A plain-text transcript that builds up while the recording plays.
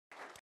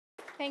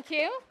Thank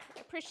you.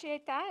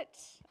 Appreciate that.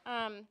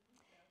 Um,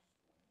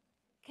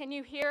 can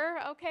you hear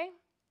okay?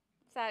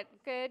 Is that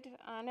good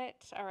on it?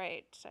 All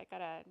right. I got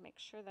to make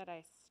sure that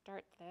I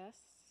start this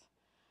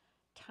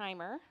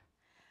timer.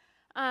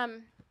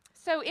 Um,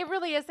 so it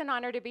really is an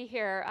honor to be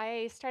here.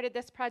 I started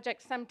this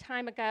project some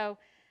time ago,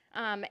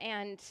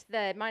 and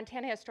the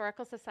Montana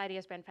Historical Society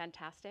has been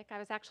fantastic. I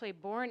was actually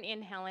born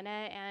in Helena,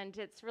 and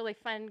it's really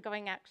fun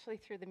going actually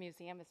through the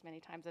museum as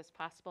many times as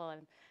possible.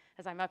 And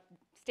as I'm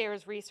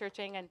upstairs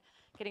researching and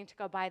getting to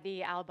go by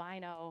the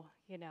albino,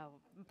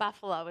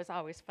 buffalo is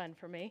always fun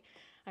for me.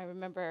 I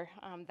remember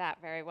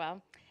that very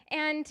well.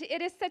 And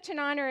it is such an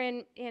honor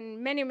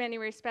in many, many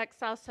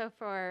respects also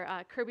for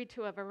Kirby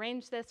to have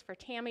arranged this, for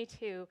Tammy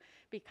to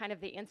be kind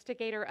of the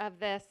instigator of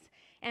this.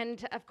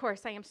 And of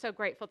course, I am so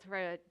grateful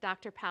to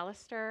Dr.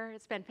 Pallister.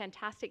 It's been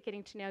fantastic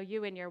getting to know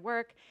you and your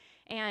work.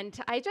 And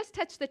I just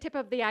touched the tip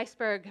of the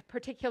iceberg,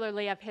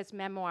 particularly of his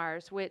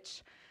memoirs,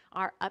 which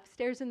are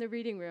upstairs in the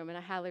reading room, and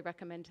I highly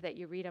recommend that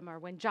you read them, or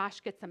when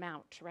Josh gets them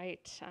out,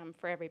 right,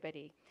 for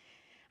everybody.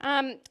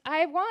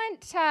 I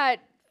want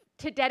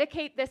to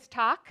dedicate this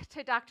talk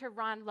to Dr.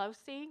 Ron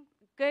Losey,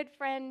 good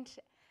friend,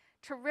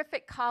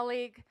 terrific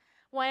colleague,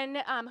 one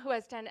who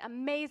has done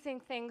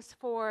amazing things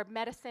for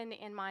medicine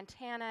in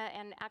Montana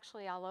and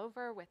actually all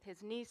over with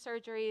his knee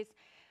surgeries,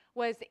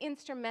 was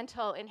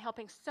instrumental in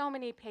helping so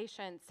many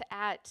patients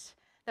at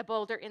the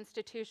Boulder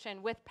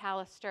Institution with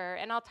Pallister.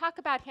 And I'll talk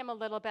about him a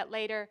little bit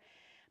later.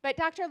 But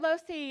Dr.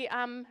 Losey,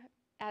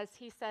 as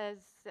he says,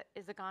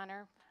 is a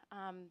goner.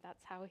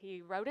 That's how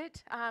he wrote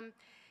it.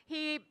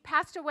 He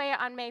passed away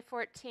on May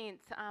 14th,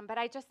 but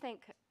I just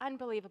think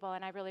unbelievable,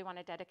 and I really want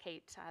to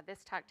dedicate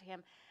this talk to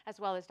him, as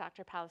well as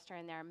Dr. Pallister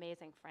and their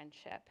amazing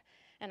friendship.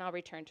 And I'll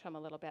return to him a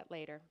little bit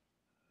later.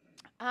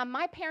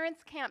 My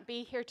parents can't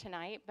be here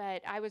tonight,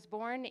 but I was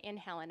born in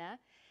Helena,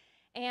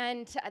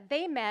 and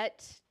they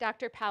met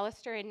Dr.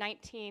 Pallister in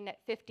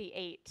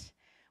 1958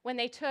 when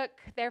they took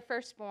their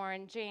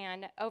firstborn,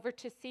 Jan, over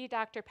to see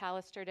Dr.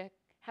 Pallister to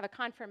have a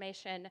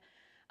confirmation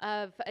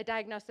of a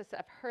diagnosis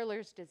of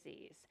Hurler's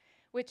disease,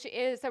 which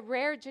is a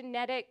rare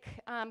genetic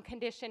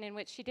condition in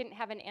which she didn't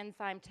have an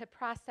enzyme to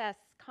process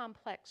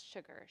complex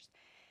sugars.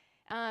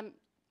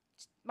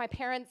 My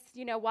parents,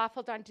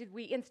 waffled on, did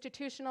we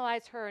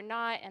institutionalize her or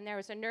not? And there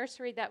was a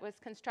nursery that was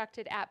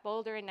constructed at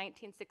Boulder in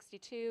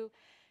 1962.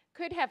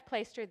 Could have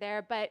placed her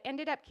there, but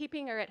ended up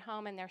keeping her at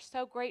home, and they're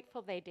so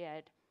grateful they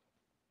did.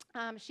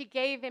 She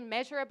gave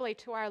immeasurably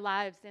to our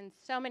lives in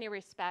so many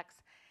respects,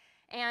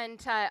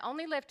 and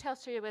only lived till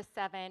she was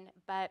 7,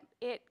 but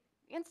it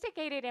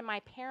instigated in my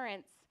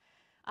parents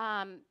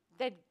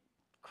the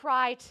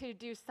cry to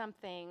do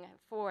something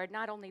for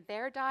not only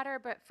their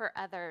daughter, but for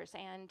others.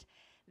 And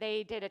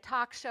they did a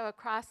talk show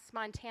across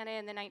Montana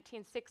in the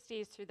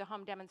 1960s through the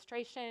home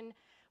demonstration,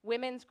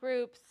 women's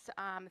groups,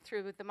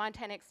 through the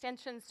Montana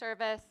Extension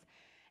Service,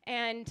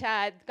 and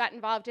got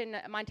involved in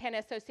the Montana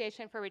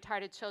Association for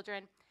Retarded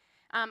Children.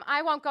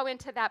 I won't go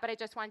into that, but I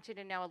just want you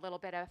to know a little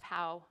bit of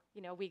how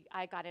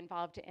I got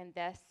involved in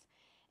this,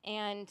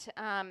 and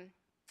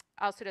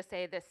also to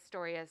say this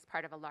story is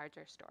part of a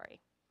larger story.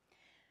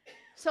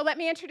 So let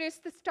me introduce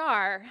the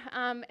star.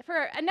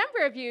 For a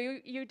number of you,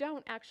 you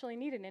don't actually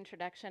need an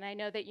introduction. I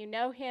know that you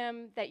know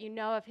him, that you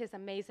know of his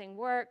amazing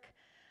work,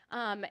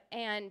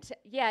 and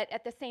yet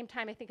at the same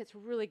time, I think it's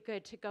really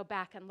good to go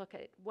back and look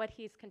at what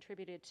he's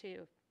contributed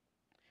to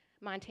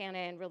Montana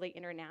and really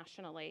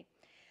internationally.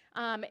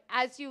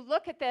 As you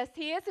look at this,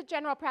 he is a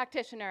general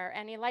practitioner,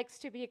 and he likes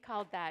to be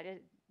called that, a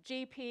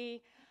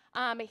GP.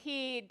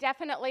 He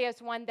definitely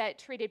is one that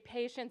treated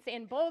patients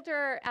in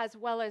Boulder as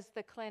well as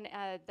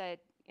the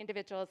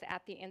individuals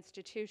at the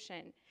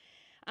institution.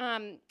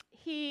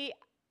 He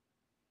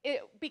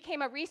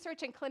became a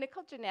research and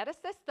clinical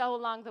geneticist, though,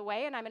 along the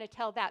way, and I'm going to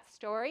tell that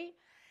story.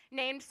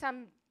 Named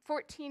some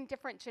 14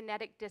 different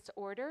genetic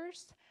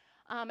disorders.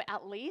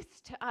 At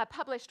least,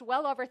 published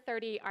well over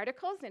 30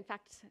 articles. In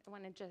fact,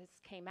 one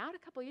just came out a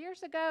couple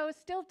years ago,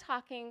 still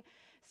talking,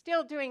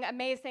 still doing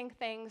amazing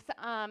things.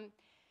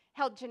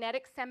 Held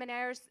genetic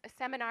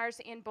seminars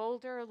in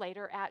Boulder,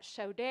 later at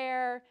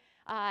Chaudère.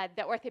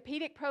 The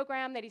orthopedic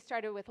program that he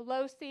started with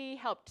Losey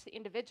helped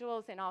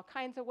individuals in all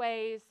kinds of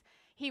ways.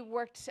 He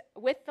worked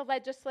with the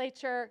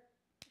legislature,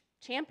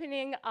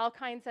 championing all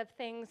kinds of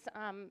things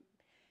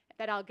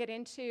that I'll get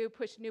into,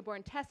 pushed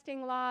newborn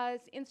testing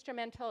laws,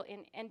 instrumental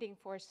in ending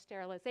forced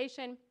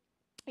sterilization.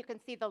 You can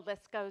see the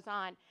list goes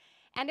on.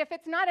 And if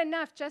it's not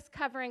enough just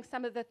covering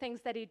some of the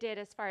things that he did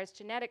as far as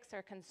genetics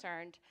are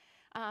concerned,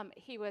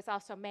 he was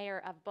also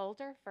mayor of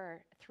Boulder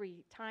for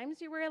 3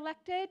 times you were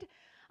elected,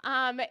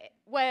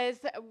 was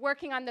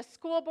working on the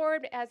school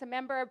board as a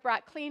member,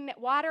 brought clean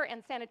water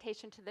and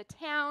sanitation to the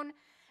town,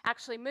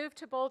 actually moved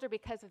to Boulder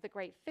because of the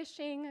great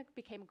fishing,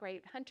 became a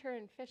great hunter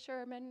and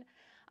fisherman,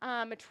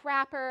 a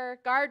trapper,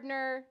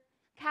 gardener,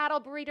 cattle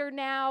breeder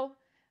now.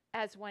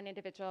 As one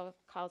individual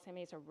calls him,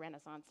 he's a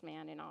Renaissance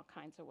man in all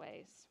kinds of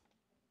ways.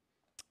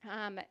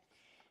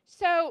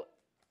 So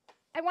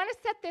I want to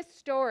set this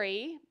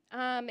story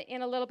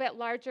in a little bit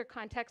larger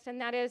context, and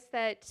that is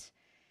that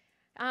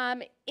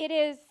It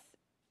is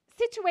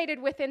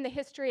situated within the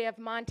history of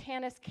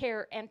Montana's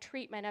care and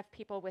treatment of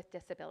people with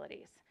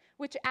disabilities,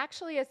 which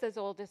actually is as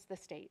old as the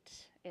state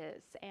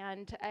is.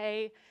 And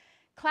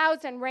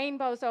Clouds and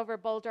Rainbows over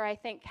Boulder, I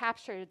think,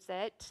 captures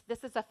it.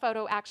 This is a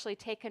photo actually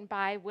taken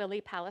by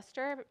Willie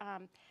Pallister,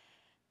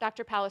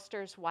 Dr.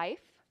 Pallister's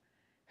wife,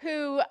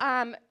 who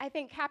I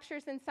think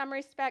captures in some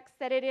respects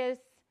that it is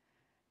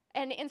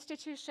an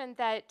institution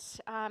that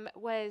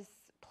was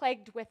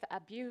plagued with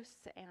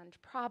abuse and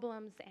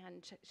problems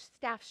and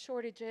staff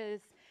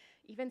shortages,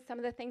 even some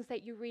of the things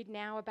that you read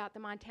now about the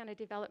Montana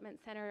Development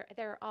Center.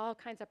 There are all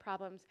kinds of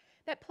problems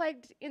that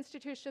plagued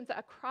institutions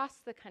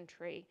across the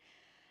country.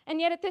 And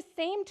yet at the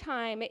same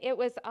time, it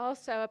was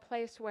also a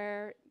place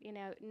where,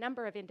 a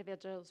number of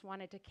individuals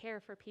wanted to care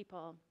for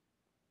people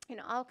in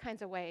all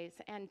kinds of ways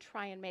and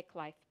try and make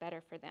life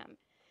better for them.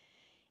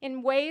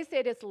 In ways,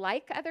 it is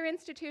like other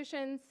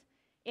institutions.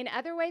 In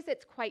other ways,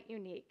 it's quite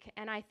unique.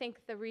 And I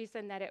think the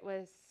reason that it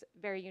was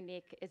very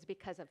unique is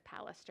because of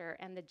Pallister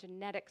and the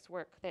genetics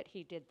work that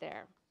he did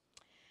there.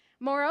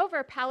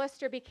 Moreover,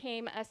 Pallister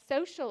became a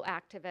social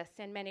activist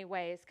in many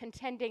ways,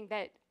 contending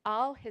that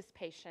all his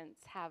patients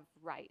have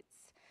rights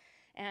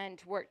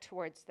and worked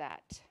towards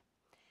that.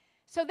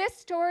 So this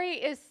story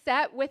is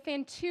set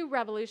within two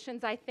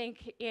revolutions, I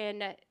think,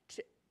 in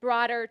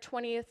broader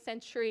 20th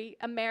century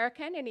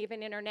American and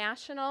even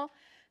international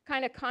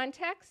kind of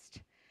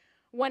context.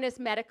 One is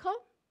medical,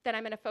 that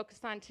I'm going to focus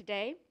on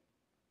today,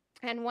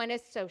 and one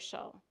is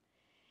social.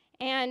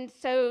 And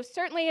so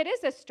certainly it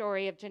is a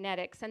story of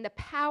genetics and the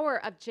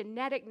power of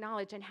genetic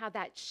knowledge and how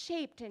that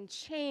shaped and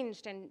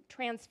changed and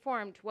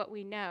transformed what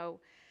we know,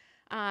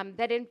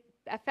 that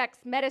affects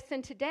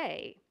medicine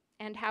today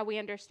and how we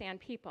understand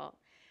people.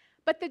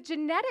 But the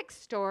genetic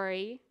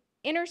story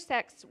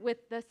intersects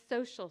with the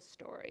social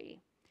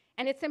story,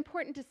 and it's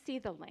important to see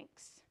the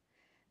links.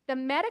 The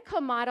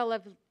medical model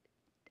of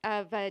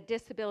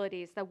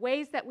disabilities, the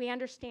ways that we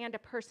understand a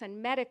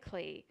person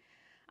medically,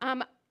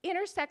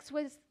 intersects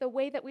with the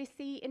way that we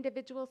see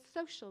individuals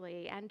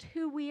socially and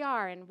who we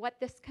are and what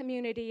this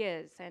community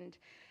is and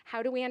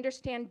how do we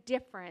understand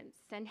difference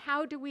and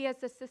how do we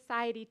as a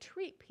society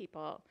treat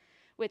people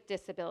with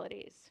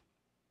disabilities.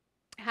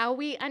 How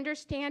we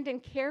understand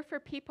and care for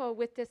people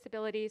with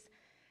disabilities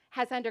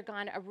has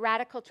undergone a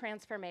radical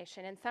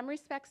transformation. In some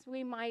respects,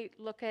 we might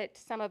look at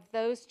some of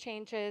those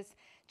changes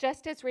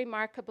just as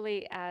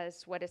remarkably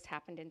as what has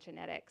happened in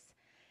genetics.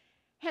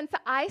 Hence,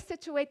 I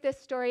situate this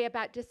story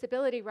about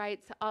disability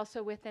rights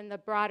also within the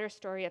broader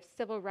story of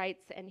civil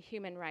rights and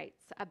human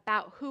rights,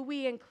 about who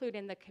we include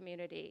in the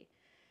community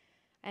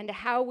and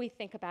how we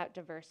think about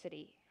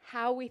diversity,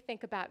 how we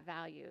think about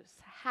values,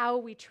 how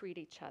we treat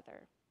each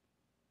other.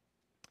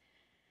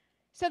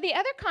 So the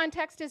other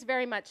context is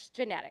very much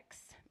genetics.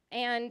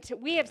 And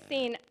we have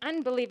seen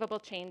unbelievable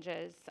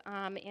changes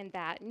in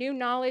that. New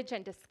knowledge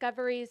and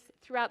discoveries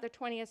throughout the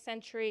 20th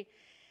century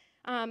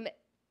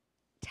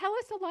tell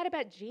us a lot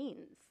about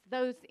genes.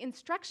 Those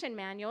instruction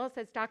manuals,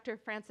 as Dr.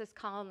 Francis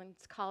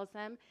Collins calls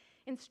them,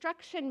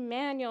 instruction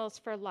manuals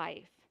for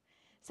life.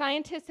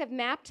 Scientists have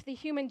mapped the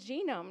human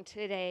genome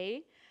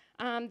today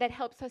that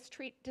helps us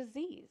treat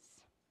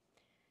disease.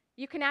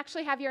 You can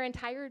actually have your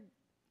entire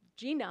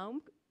genome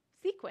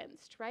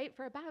sequenced, right,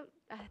 for about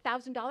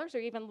 $1,000 or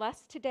even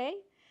less today.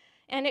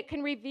 And it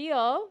can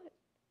reveal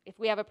if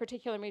we have a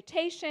particular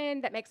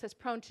mutation that makes us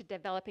prone to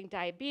developing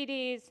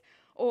diabetes,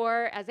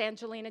 or as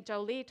Angelina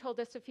Jolie told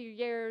us a few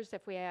years,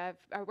 if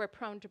we're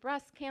prone to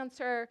breast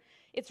cancer.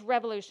 It's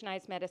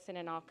revolutionized medicine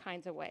in all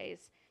kinds of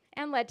ways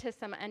and led to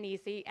some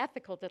uneasy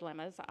ethical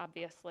dilemmas,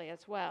 obviously,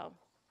 as well.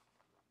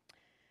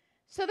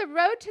 So the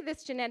road to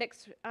this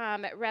genetics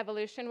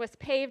revolution was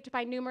paved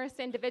by numerous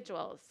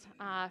individuals,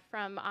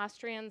 from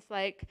Austrians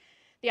like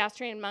the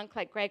Austrian monk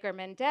like Gregor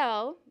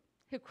Mendel,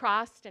 who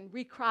crossed and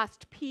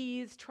recrossed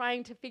peas,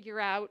 trying to figure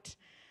out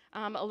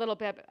a little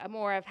bit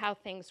more of how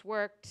things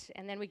worked.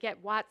 And then we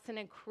get Watson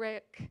and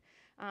Crick,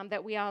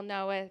 that we all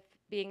know of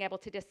being able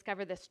to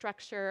discover the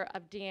structure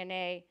of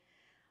DNA.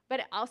 But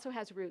it also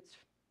has roots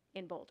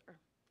in Boulder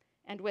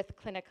and with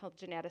clinical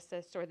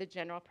geneticists or the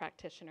general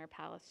practitioner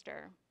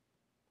Pallister.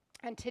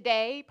 And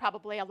today,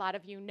 probably a lot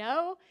of you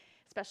know,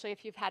 especially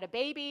if you've had a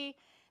baby,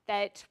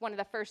 that one of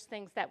the first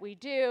things that we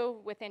do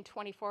within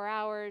 24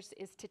 hours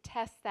is to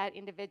test that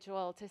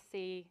individual to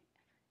see,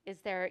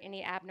 is there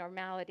any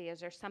abnormality? Is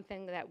there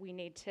something that we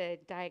need to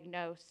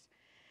diagnose?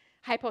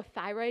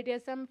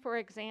 Hypothyroidism, for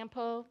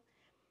example,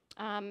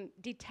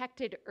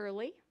 detected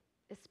early,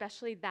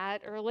 especially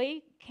that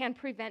early, can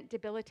prevent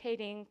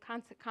debilitating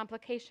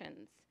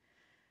complications.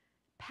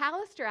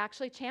 Pallister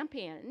actually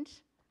championed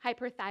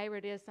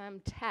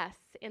hyperthyroidism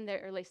tests in the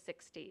early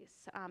 60s.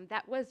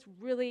 That was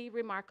really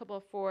remarkable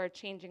for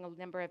changing a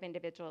number of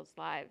individuals'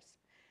 lives.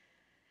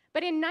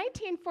 But in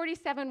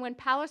 1947, when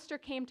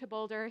Pallister came to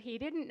Boulder, he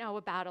didn't know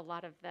about a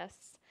lot of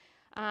this.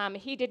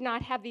 He did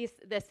not have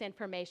this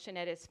information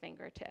at his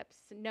fingertips.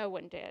 No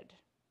one did.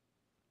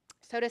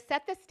 So to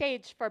set the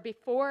stage for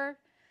before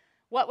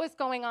what was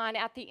going on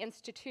at the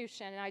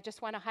institution, I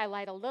just want to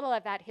highlight a little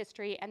of that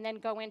history and then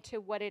go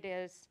into what it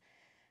is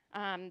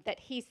that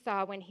he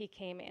saw when he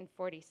came in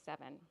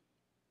 47.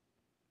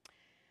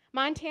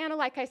 Montana,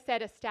 like I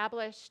said,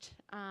 established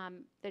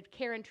the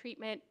care and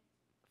treatment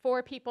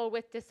for people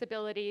with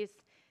disabilities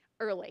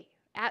early,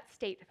 at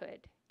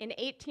statehood. In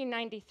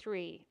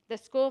 1893, the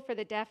School for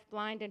the Deaf,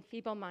 Blind, and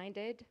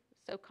Feeble-Minded,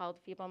 so-called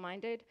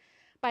feeble-minded,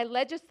 by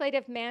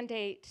legislative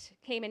mandate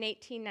came in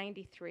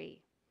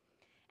 1893.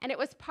 And it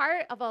was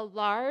part of a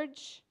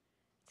large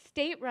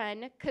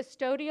state-run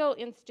custodial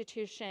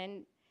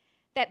institution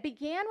that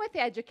began with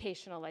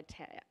educational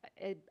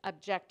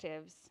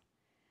objectives,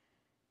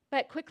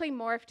 but quickly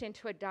morphed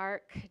into a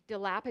dark,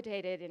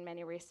 dilapidated in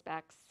many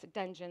respects,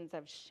 dungeons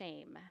of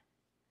shame.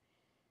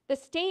 The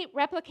state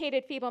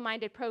replicated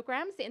feeble-minded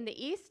programs in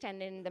the East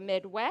and in the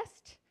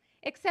Midwest,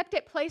 except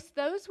it placed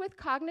those with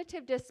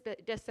cognitive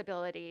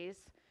disabilities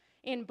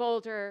in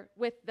Boulder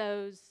with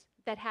those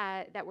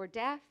that were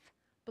deaf,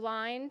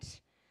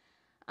 blind,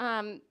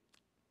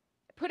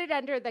 put it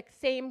under the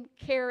same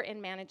care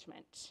and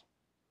management.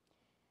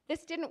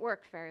 This didn't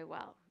work very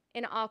well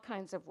in all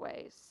kinds of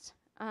ways.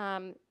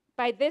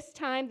 By this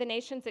time, the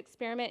nation's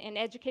experiment in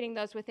educating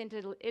those with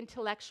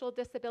intellectual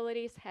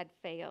disabilities had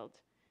failed.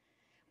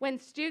 When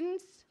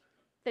students,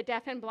 the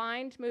deaf and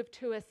blind, moved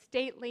to a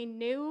stately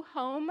new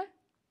home,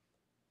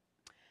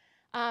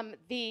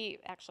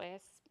 actually, I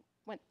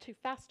went too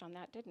fast on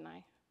that, didn't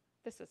I?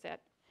 This is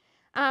it.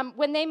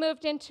 When they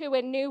moved into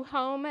a new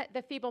home,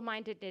 the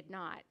feeble-minded did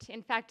not.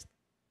 In fact,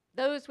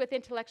 those with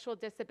intellectual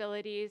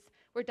disabilities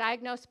were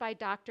diagnosed by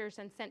doctors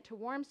and sent to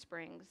Warm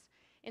Springs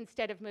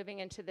instead of moving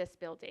into this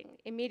building.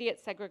 Immediate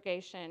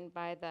segregation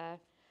by the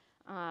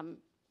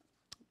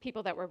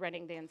people that were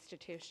running the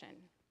institution.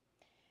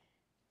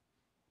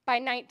 By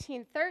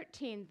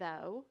 1913,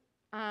 though,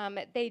 by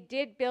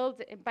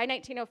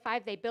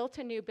 1905, they built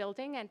a new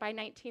building, and by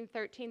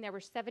 1913, there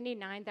were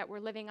 79 that were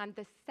living on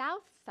the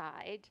south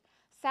side,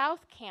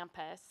 south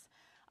campus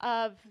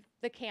of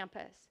the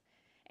campus.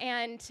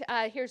 And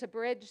here's a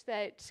bridge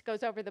that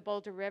goes over the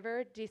Boulder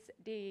River,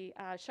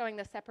 showing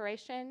the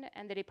separation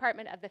and the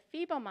Department of the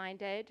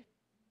Feeble-Minded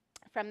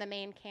from the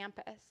main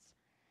campus.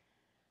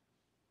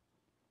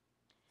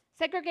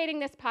 Segregating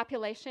this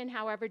population,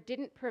 however,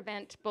 didn't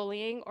prevent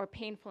bullying or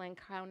painful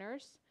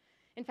encounters.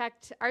 In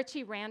fact,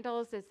 Archie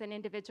Randalls is an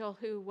individual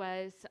who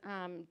was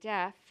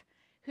deaf,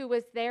 who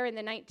was there in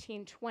the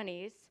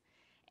 1920s,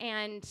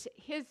 and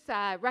his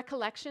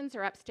recollections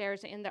are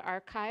upstairs in the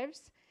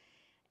archives.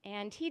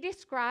 And he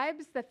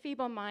describes the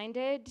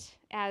feeble-minded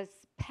as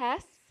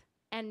pests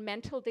and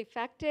mental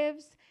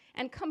defectives,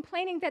 and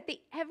complaining that the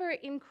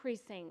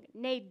ever-increasing,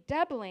 nay,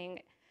 doubling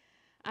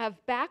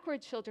of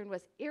backward children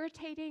was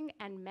irritating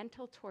and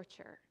mental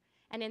torture.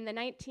 And in the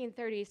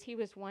 1930s, he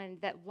was one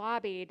that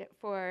lobbied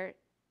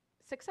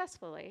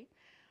successfully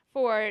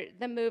for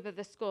the move of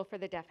the School for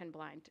the Deaf and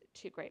Blind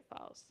to Great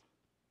Falls.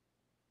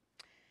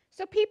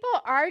 So people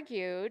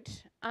argued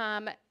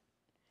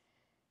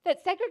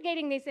that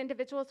segregating these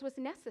individuals was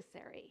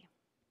necessary.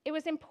 It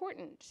was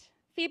important.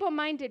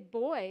 Feeble-minded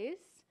boys,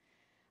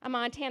 a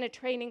Montana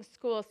training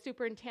school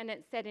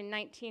superintendent said in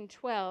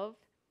 1912,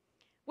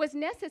 was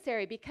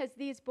necessary because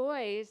these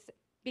boys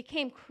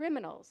became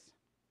criminals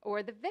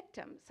or the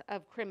victims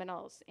of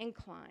criminals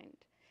inclined.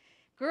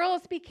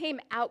 Girls became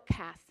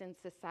outcasts in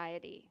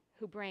society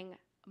who bring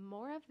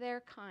more of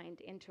their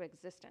kind into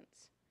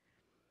existence.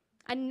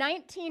 A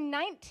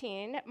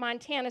 1919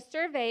 Montana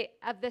survey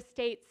of the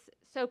state's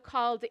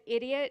so-called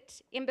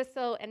idiot,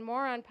 imbecile, and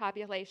moron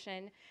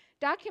population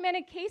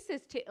documented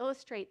cases to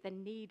illustrate the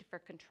need for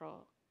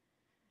control.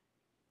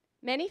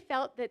 Many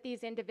felt that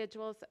these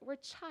individuals were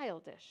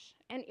childish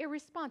and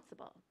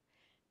irresponsible,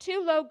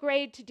 too low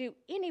grade to do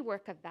any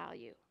work of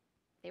value.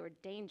 They were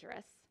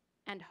dangerous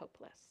and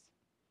hopeless.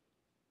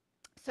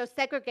 So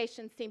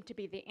segregation seemed to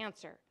be the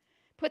answer.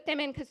 Put them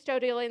in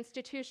custodial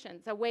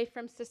institutions away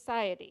from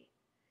society.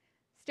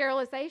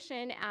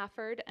 Sterilization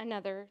offered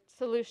another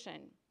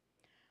solution.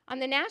 On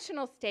the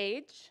national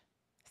stage,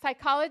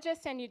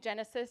 psychologist and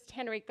eugenicist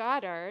Henry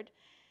Goddard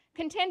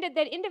contended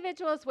that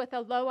individuals with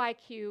a low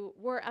IQ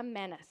were a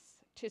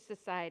menace to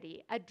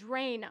society, a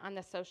drain on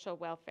the social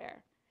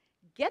welfare.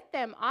 Get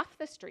them off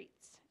the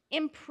streets.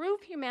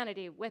 Improve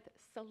humanity with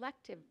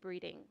selective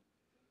breeding.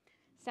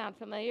 Sound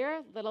familiar?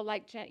 A little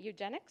like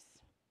eugenics?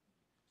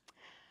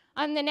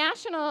 On the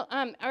national,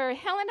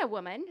 Helena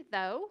woman,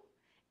 though,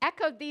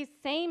 echoed these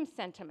same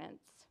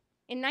sentiments.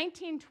 In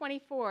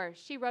 1924,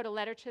 she wrote a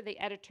letter to the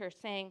editor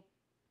saying,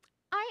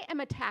 "I am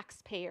a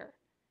taxpayer.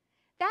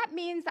 That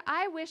means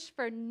I wish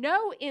for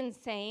no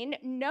insane,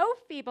 no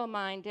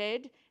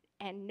feeble-minded,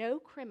 and no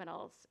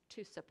criminals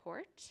to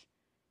support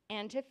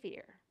and to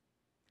fear.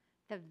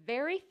 The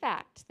very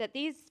fact that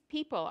these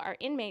people are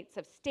inmates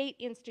of state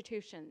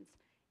institutions,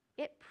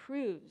 it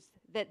proves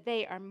that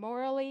they are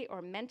morally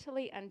or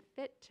mentally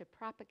unfit to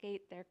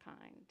propagate their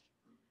kind."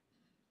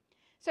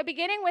 So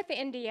beginning with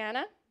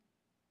Indiana,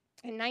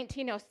 in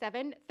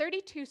 1907,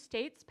 32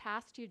 states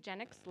passed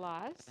eugenics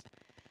laws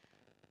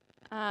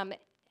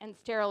and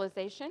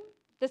sterilization.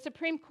 The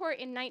Supreme Court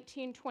in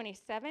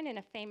 1927, in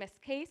a famous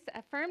case,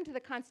 affirmed the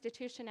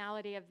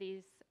constitutionality of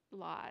these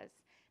laws.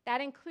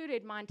 That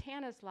included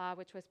Montana's law,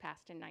 which was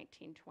passed in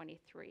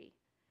 1923.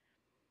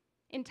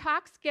 In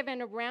talks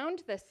given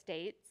around the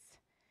states,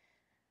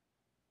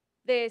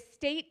 the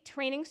state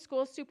training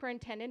school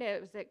superintendent,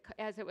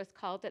 as it was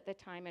called at the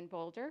time in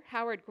Boulder,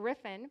 Howard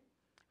Griffin,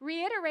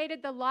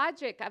 reiterated the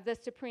logic of the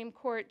Supreme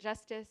Court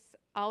Justice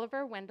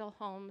Oliver Wendell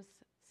Holmes'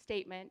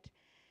 statement,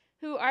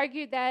 who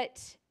argued that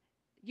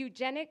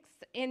eugenics,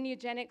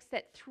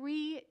 that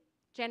 3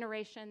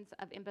 generations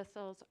of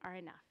imbeciles are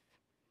enough.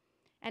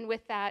 And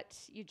with that,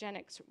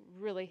 eugenics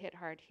really hit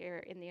hard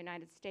here in the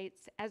United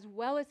States, as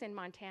well as in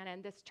Montana.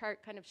 And this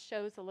chart kind of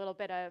shows a little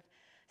bit of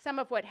some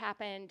of what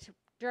happened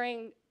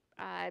during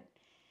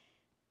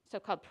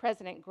so-called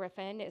President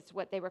Griffin, is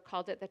what they were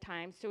called at the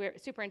time. So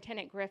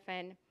Superintendent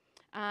Griffin,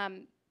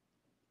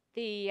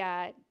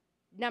 the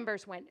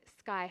numbers went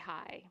sky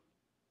high.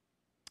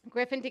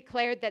 Griffin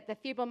declared that the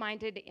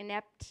feeble-minded,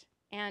 inept,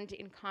 and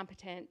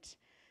incompetent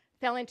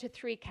fell into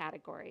 3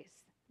 categories: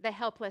 the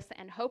helpless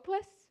and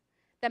hopeless,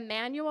 the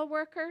manual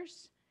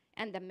workers,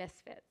 and the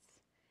misfits.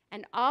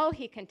 And all,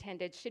 he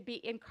contended, should be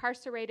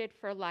incarcerated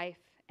for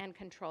life and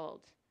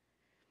controlled.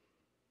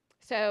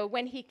 So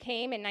when he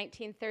came in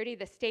 1930,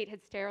 the state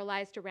had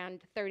sterilized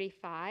around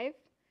 35.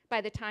 By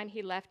the time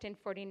he left in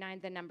 49,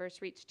 the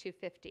numbers reached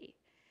 250.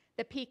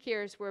 The peak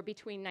years were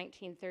between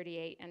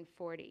 1938 and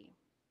 40.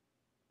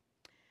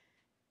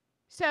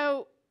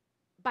 So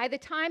by the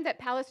time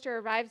that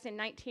Pallister arrives in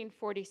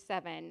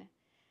 1947,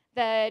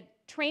 the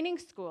training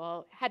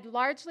school had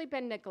largely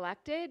been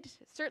neglected.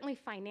 Certainly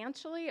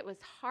financially, it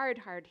was hard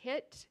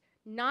hit,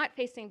 not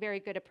facing very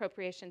good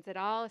appropriations at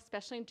all,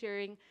 especially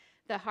during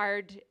the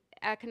hard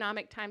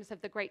economic times of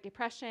the Great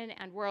Depression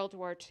and World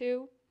War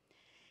II.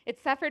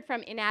 It suffered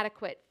from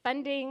inadequate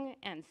funding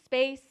and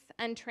space,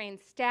 untrained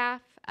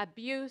staff,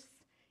 abuse,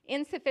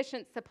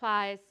 insufficient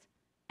supplies,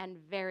 and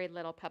very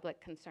little public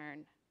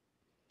concern.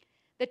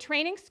 The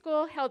training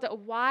school held a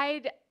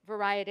wide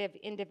variety of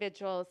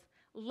individuals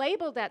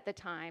labeled at the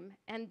time,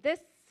 and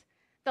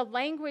the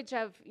language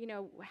of,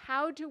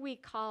 how do we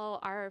call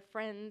our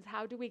friends?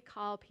 How do we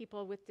call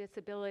people with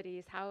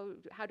disabilities?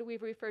 How do we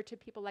refer to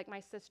people like my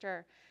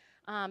sister?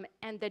 And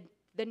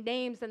the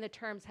names and the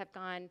terms have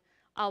gone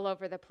all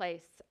over the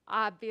place,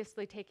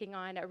 obviously taking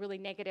on a really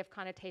negative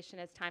connotation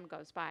as time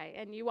goes by.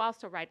 And you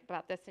also write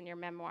about this in your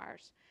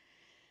memoirs.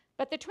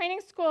 But the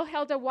training school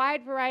held a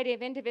wide variety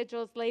of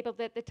individuals labeled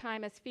at the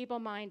time as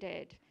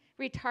feeble-minded,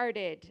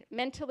 retarded,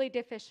 mentally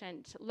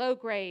deficient, low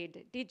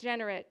grade,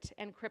 degenerate,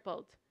 and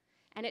crippled.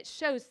 And it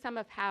shows some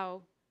of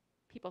how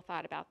people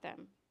thought about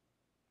them.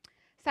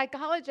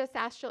 Psychologists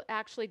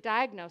actually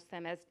diagnosed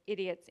them as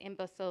idiots,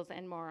 imbeciles,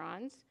 and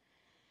morons.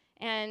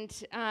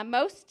 And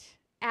most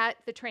at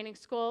the training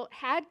school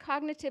had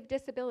cognitive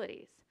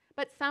disabilities,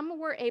 but some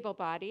were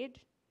able-bodied,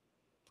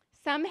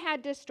 some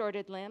had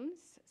distorted limbs,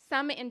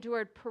 some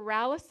endured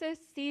paralysis,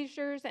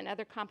 seizures, and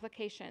other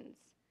complications.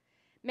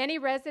 Many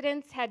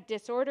residents had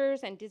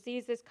disorders and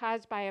diseases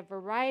caused by a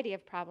variety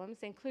of problems,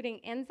 including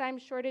enzyme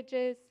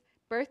shortages,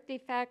 birth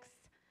defects,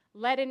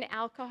 lead and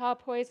alcohol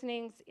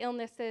poisonings,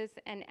 illnesses,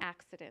 and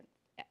accidents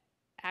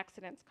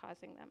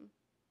causing them.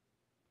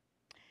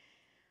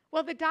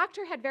 Well, the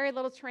doctor had very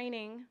little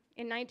training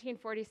in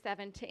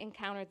 1947 to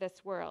encounter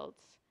this world.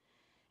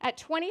 At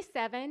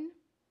 27,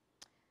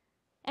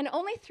 and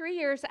only 3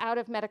 years out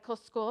of medical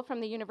school from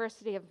the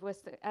University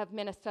of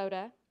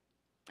Minnesota,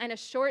 and a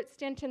short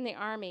stint in the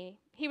Army,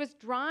 he was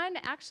drawn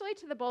actually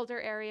to the Boulder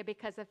area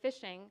because of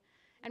fishing,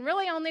 and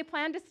really only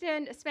planned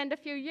to spend a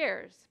few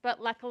years,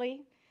 but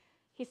luckily,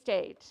 he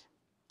stayed.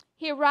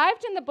 He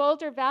arrived in the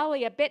Boulder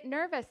Valley a bit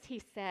nervous, he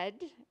said,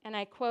 and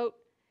I quote,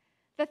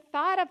 "The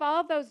thought of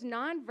all those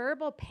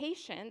nonverbal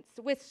patients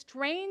with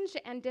strange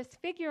and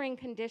disfiguring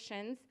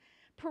conditions,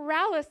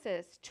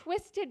 paralysis,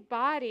 twisted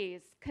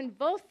bodies,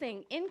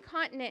 convulsing,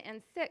 incontinent,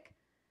 and sick,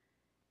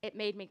 it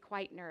made me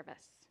quite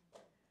nervous."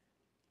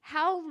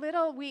 How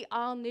little we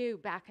all knew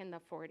back in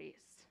the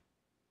 40s.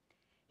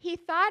 He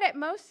thought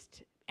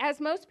as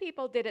most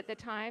people did at the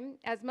time,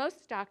 as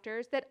most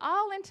doctors, that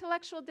all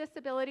intellectual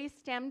disabilities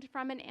stemmed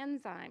from an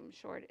enzyme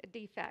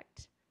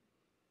defect.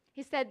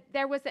 He said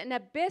there was an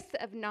abyss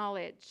of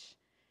knowledge,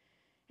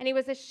 and he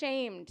was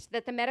ashamed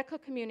that the medical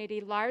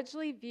community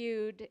largely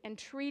viewed and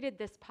treated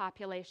this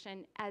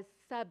population as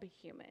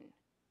subhuman.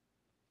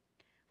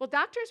 Well,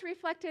 doctors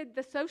reflected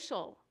the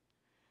social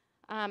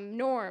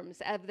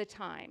norms of the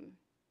time,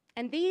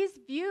 and these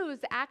views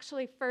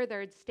actually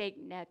furthered state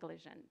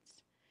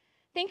negligence.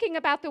 Thinking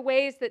about the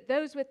ways that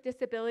those with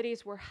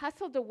disabilities were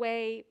hustled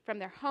away from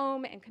their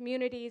home and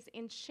communities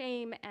in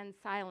shame and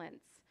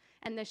silence,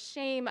 and the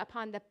shame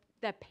upon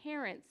the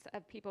parents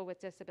of people with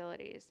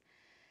disabilities,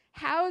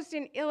 housed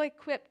in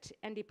ill-equipped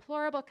and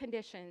deplorable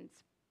conditions,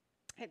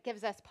 it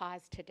gives us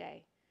pause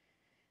today.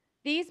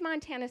 These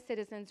Montana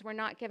citizens were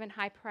not given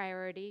high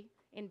priority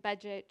in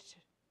budget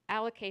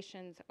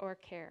allocations or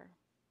care.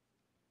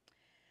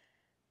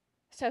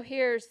 So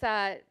here's,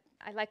 I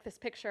like this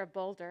picture of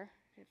Boulder,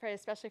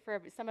 especially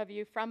for some of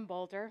you from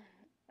Boulder.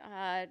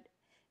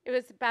 It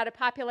was about a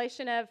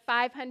population of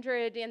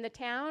 500 in the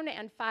town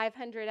and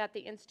 500 at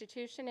the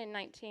institution in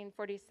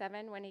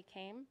 1947 when he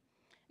came.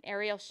 An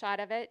aerial shot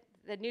of it.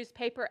 The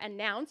newspaper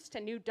announced a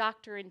new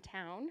doctor in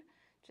town,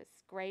 which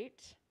is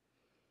great.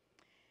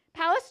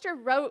 Pallister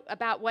wrote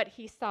about what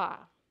he saw.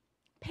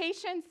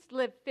 Patients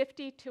live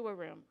 50 to a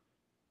room.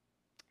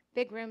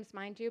 Big rooms,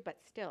 mind you,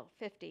 but still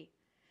 50.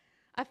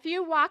 A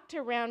few walked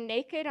around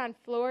naked on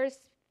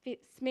floors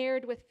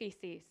smeared with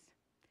feces.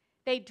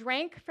 They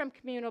drank from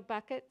communal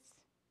buckets.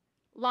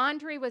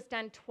 Laundry was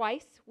done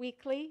twice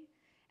weekly,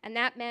 and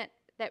that meant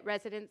that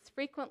residents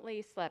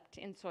frequently slept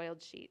in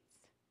soiled sheets.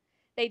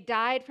 They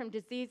died from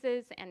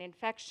diseases and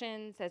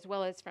infections, as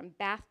well as from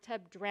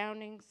bathtub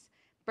drownings,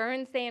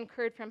 burns they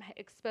incurred from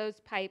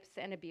exposed pipes,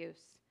 and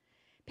abuse.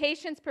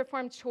 Patients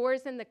performed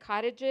chores in the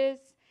cottages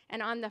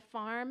and on the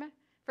farm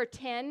for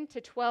 10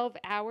 to 12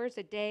 hours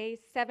a day,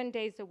 7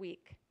 days a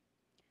week.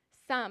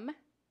 Some,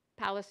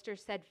 Pallister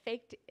said,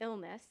 faked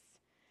illness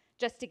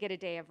just to get a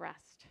day of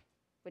rest,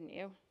 wouldn't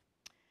you?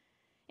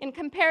 In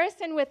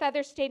comparison with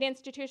other state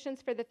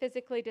institutions for the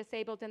physically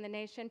disabled in the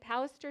nation,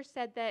 Pallister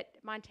said that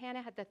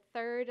Montana had the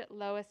third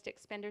lowest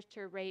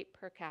expenditure rate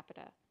per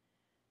capita.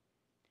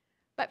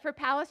 But for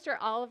Pallister,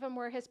 all of them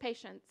were his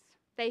patients.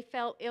 They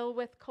fell ill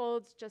with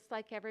colds just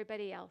like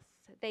everybody else.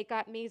 They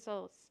got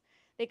measles.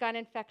 They got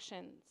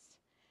infections.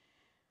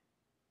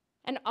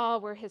 And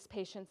all were his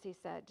patients, he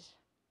said.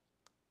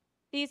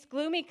 These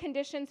gloomy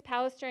conditions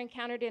Pallister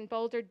encountered in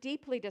Boulder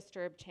deeply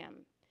disturbed him.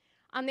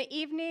 On the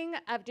evening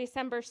of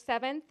December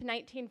 7th,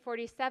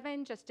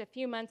 1947, just a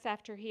few months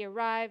after he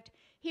arrived,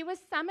 he was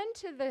summoned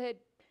to the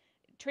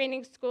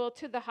training school,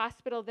 to the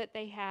hospital that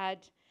they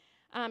had,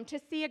 to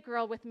see a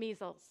girl with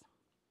measles.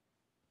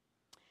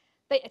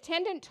 The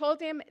attendant told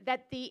him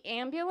that the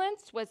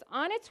ambulance was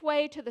on its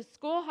way to the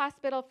school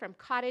hospital from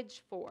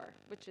Cottage 4,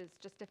 which is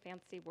just a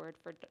fancy word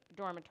for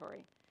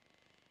dormitory.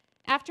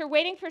 After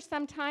waiting for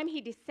some time, he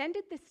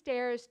descended the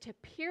stairs to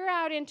peer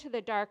out into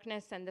the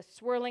darkness and the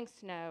swirling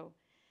snow.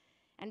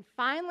 And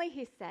finally,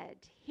 he said,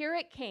 here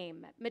it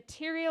came,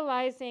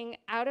 materializing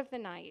out of the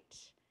night.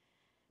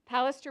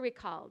 Pallister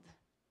recalled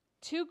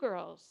 2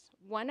 girls,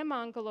 one a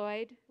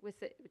mongoloid,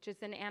 which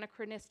is an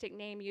anachronistic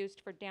name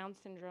used for Down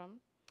syndrome.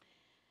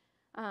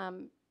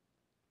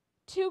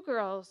 2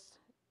 girls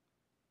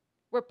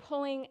were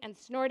pulling and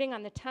snorting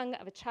on the tongue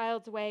of a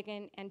child's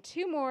wagon, and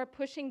 2 more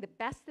pushing the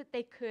best that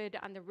they could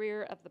on the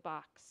rear of the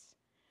box.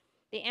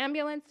 The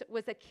ambulance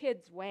was a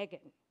kid's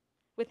wagon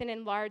with an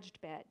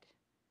enlarged bed,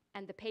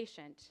 and the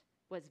patient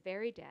was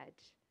very dead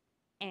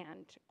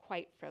and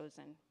quite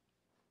frozen.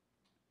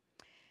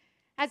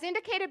 As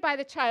indicated by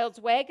the child's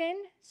wagon,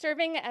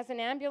 serving as an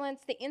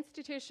ambulance, the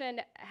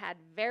institution had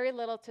very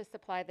little to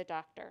supply the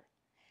doctor.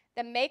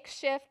 The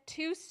makeshift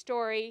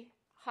 2-story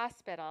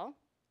hospital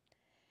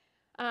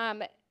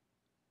had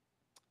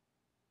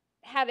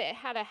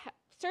a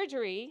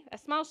surgery, a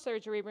small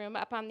surgery room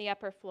up on the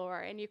upper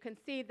floor, and you can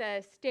see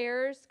the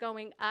stairs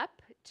going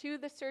up to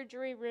the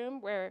surgery room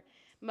where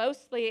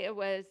mostly it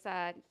was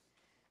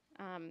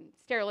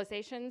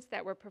sterilizations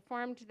that were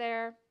performed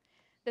there.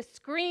 The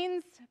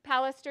screens,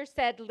 Pallister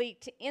said,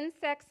 leaked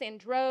insects in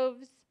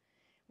droves.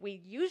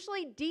 We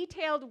usually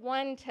detailed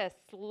one to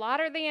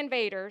slaughter the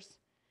invaders.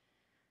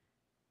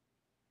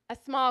 A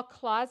small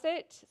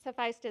closet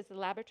sufficed as a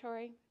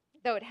laboratory,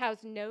 though it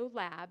housed no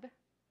lab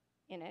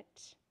in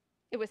it.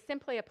 It was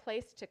simply a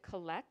place to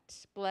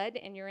collect blood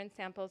and urine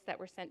samples that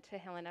were sent to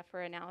Helena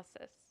for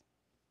analysis.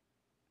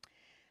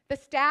 The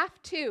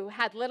staff, too,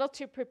 had little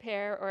to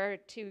prepare or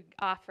to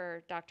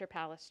offer Dr.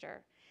 Pallister.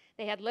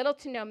 They had little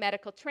to no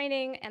medical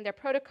training, and their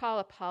protocol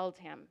appalled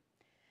him.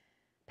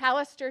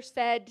 Pallister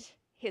said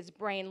his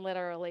brain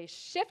literally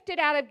shifted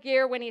out of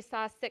gear when he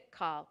saw sick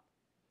call.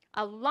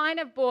 A line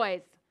of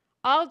boys,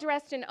 all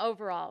dressed in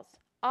overalls,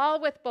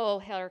 all with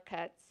bowl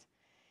haircuts,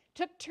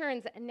 took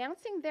turns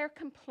announcing their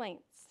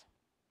complaints.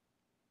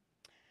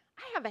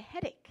 I have a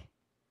headache.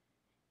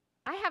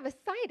 I have a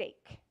side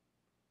ache.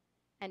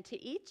 And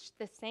to each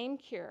the same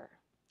cure.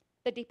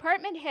 The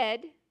department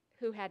head,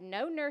 who had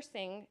no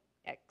nursing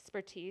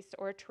expertise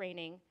or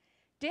training,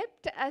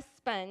 dipped a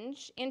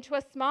sponge into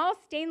a small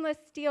stainless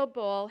steel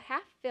bowl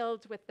half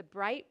filled with the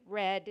bright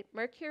red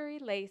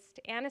mercury-laced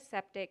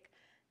antiseptic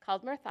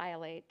called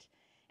merthiolate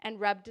and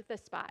rubbed the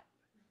spot.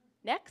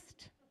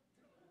 Next.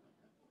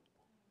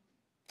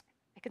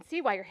 I can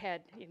see why your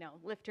head,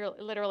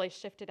 literally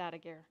shifted out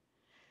of gear.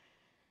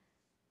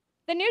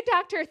 The new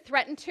doctor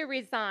threatened to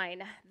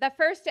resign, the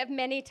first of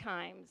many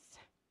times.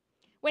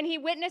 When he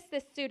witnessed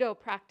this pseudo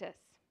practice,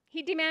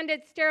 he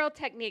demanded sterile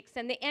techniques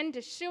and the end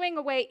to shooing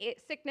away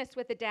sickness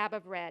with a dab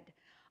of red.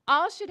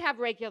 All should have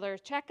regular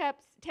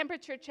checkups,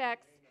 temperature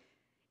checks.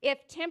 If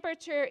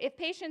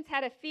patients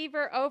had a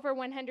fever over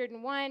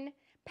 101,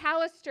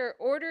 Pallister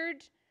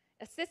ordered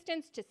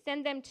assistants to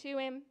send them to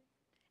him.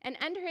 And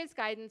under his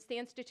guidance, the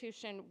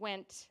institution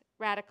went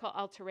radical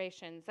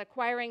alterations,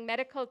 acquiring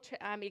medical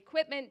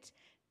equipment,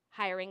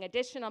 hiring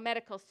additional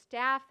medical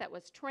staff that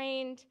was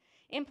trained,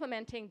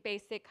 implementing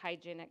basic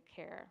hygienic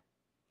care.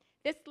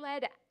 This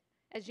led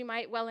as you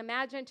might well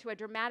imagine, to a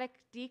dramatic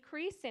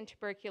decrease in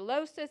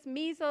tuberculosis,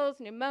 measles,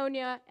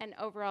 pneumonia, and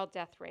overall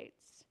death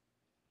rates.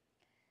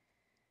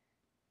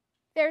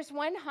 There's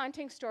one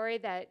haunting story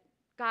that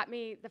got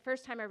me the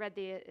first time I read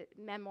the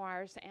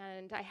memoirs,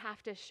 and I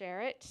have to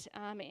share it.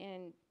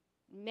 And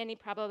many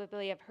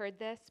probably have heard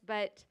this,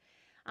 but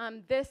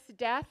this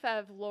death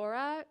of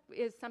Laura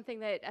is something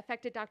that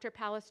affected Dr.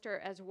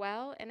 Pallister as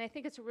well, and I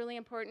think it's really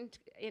important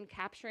in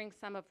capturing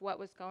some of what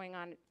was going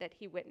on that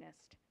he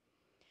witnessed.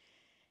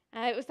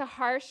 It was a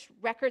harsh,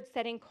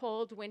 record-setting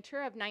cold winter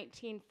of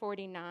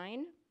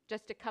 1949,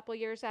 just a couple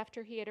years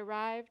after he had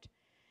arrived.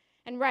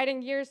 And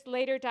writing years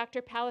later,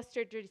 Dr.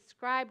 Pallister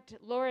described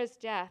Laura's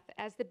death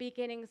as the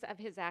beginnings of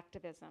his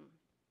activism.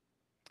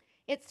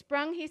 It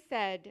sprung, he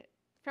said,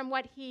 from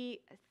what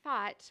he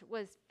thought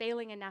was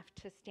failing enough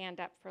to stand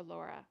up for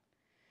Laura.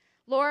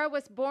 Laura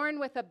was born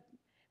with a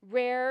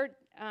rare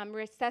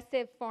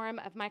recessive form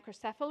of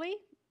microcephaly,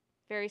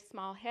 very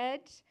small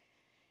head.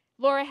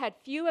 Laura had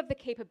few of the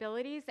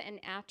capabilities and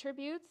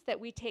attributes that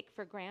we take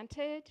for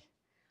granted.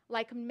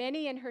 Like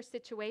many in her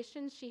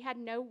situation, she had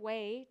no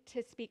way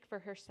to speak for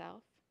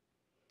herself.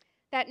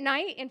 That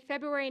night in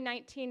February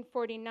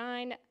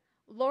 1949,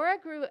 Laura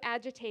grew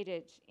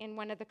agitated in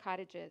one of the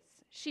cottages.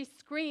 She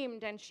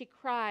screamed and she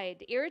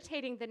cried,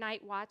 irritating the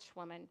night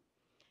watchwoman,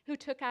 who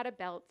took out a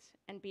belt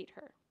and beat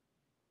her.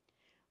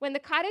 When the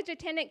cottage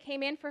attendant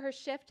came in for her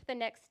shift the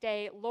next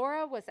day,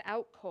 Laura was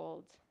out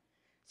cold.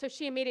 So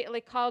she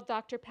immediately called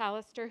Dr.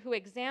 Pallister, who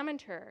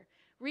examined her,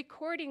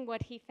 recording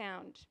what he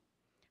found.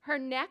 Her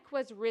neck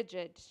was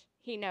rigid,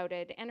 he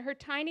noted, and her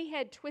tiny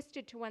head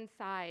twisted to one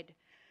side.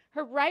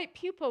 Her right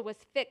pupil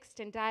was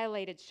fixed and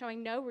dilated,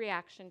 showing no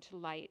reaction to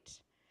light.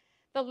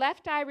 The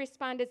left eye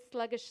responded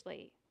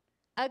sluggishly.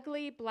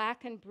 Ugly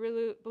black and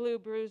blue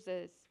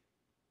bruises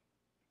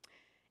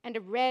and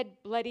a red,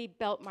 bloody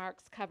belt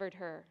marks covered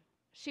her.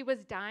 She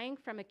was dying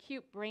from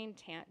acute brain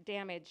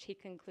damage, he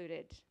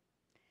concluded.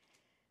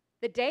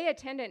 The day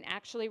attendant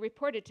actually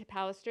reported to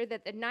Pallister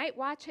that the night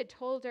watch had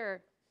told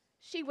her,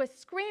 "She was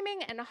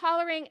screaming and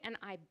hollering, and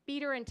I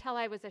beat her until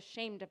I was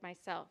ashamed of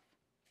myself."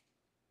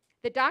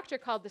 The doctor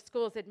called the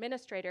school's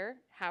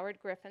administrator, Howard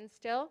Griffin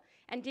still,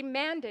 and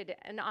demanded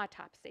an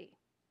autopsy.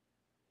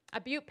 A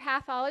Butte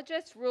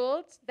pathologist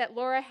ruled that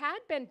Laura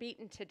had been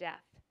beaten to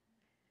death.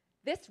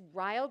 This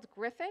riled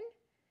Griffin,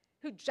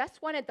 who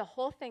just wanted the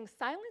whole thing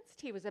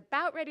silenced, he was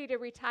about ready to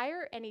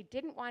retire, and he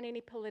didn't want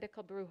any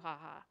political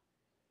brouhaha.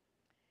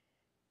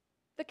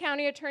 The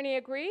county attorney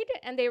agreed,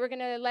 and they were going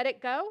to let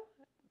it go,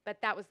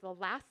 but that was the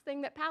last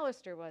thing that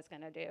Pallister was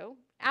going to do.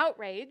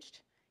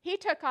 Outraged, he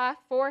took off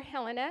for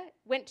Helena,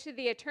 went to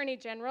the attorney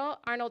general,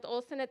 Arnold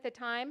Olson at the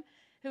time,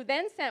 who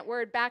then sent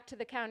word back to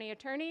the county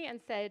attorney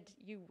and said,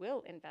 "You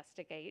will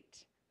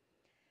investigate."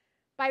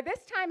 By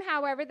this time,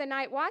 however, the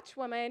night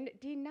watchwoman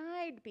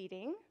denied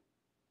beating,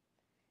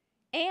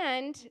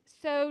 and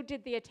so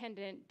did the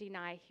attendant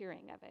deny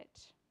hearing of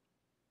it.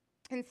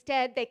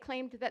 Instead, they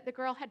claimed that the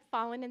girl had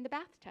fallen in the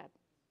bathtub.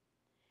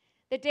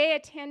 The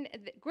day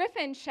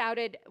Griffin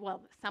shouted,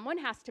 "Well, someone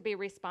has to be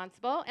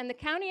responsible," and the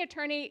county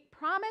attorney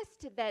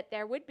promised that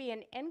there would be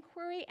an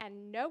inquiry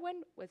and no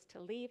one was to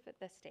leave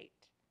the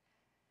state.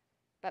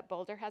 But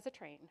Boulder has a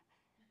train,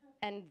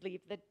 and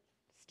leave the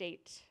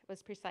state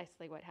was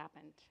precisely what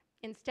happened.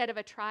 Instead of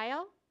a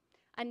trial,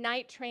 a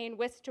night train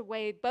whisked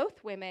away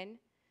both women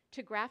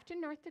to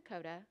Grafton, North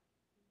Dakota,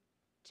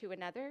 to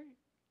another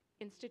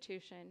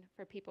institution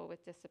for people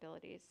with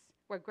disabilities,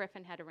 where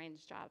Griffin had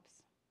arranged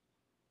jobs.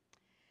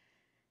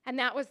 And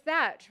that was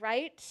that,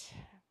 right?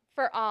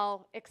 For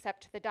all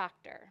except the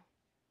doctor.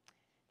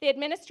 The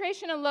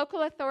administration and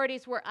local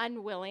authorities were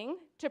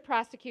unwilling to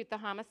prosecute the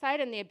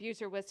homicide, and the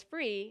abuser was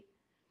free.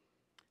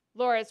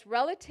 Laura's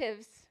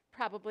relatives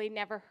probably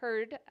never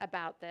heard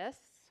about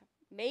this.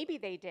 Maybe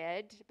they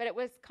did, but it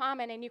was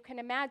common, and you can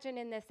imagine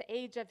in this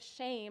age of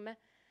shame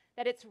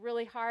that it's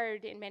really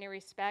hard in many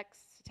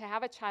respects to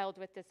have a child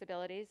with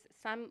disabilities.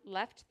 Some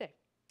left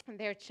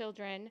their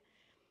children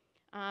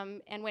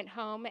and went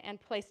home and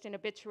placed an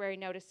obituary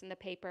notice in the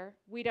paper.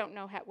 We don't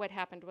know what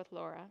happened with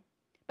Laura.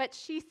 But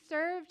she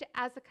served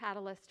as a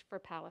catalyst for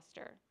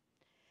Pallister.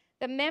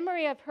 The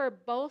memory of her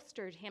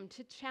bolstered him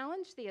to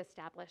challenge the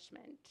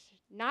establishment,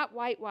 not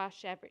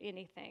whitewash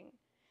anything.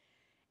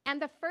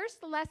 And the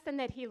first lesson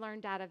that he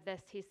learned out of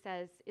this, he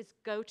says, is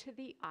go to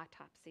the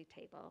autopsy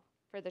table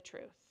for the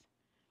truth,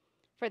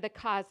 for the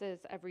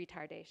causes of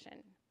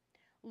retardation.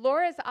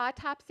 Laura's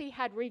autopsy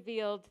had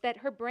revealed that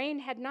her brain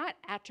had not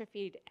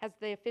atrophied as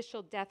the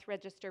official death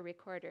register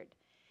recorded.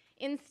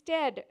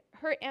 Instead,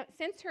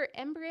 since her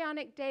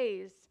embryonic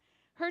days,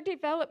 her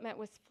development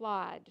was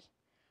flawed.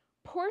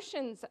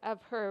 Portions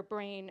of her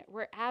brain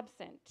were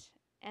absent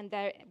and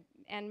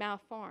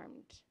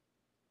malformed.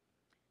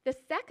 The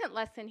second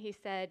lesson, he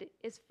said,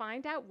 is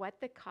find out what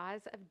the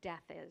cause of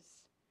death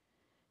is.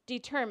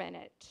 Determine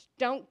it.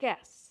 Don't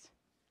guess.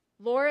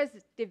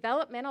 Laura's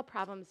developmental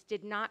problems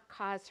did not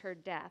cause her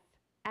death,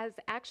 as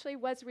actually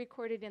was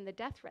recorded in the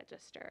death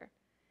register.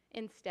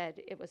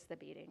 Instead, it was the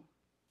beating.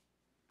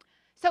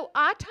 So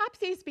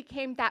autopsies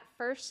became that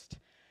first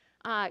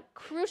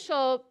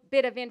crucial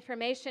bit of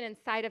information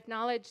inside of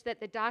knowledge that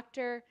the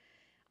doctor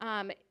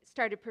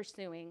started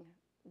pursuing.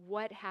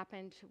 What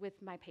happened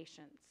with my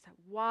patients?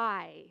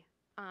 Why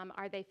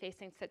are they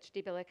facing such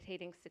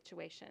debilitating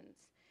situations?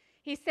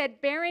 He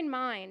said, bear in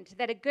mind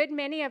that a good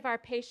many of our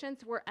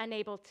patients were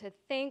unable to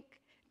think,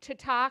 to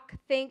talk,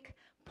 think,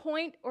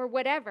 point, or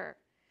whatever.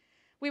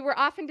 We were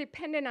often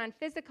dependent on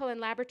physical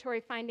and laboratory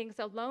findings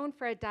alone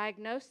for a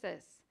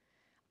diagnosis.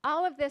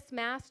 All of this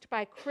masked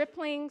by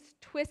crippling,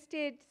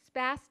 twisted,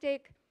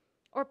 spastic,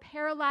 or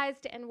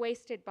paralyzed and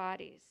wasted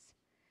bodies.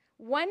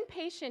 One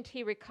patient,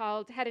 he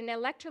recalled, had an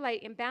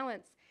electrolyte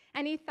imbalance,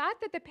 and he thought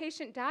that the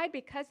patient died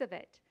because of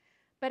it.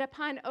 But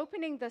upon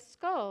opening the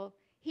skull,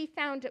 he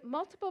found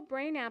multiple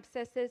brain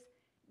abscesses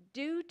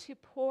due to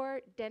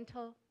poor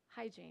dental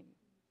hygiene.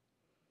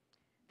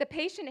 The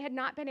patient had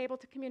not been able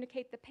to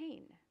communicate the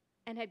pain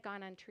and had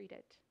gone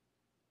untreated.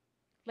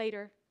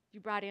 Later,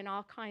 you brought in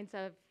all kinds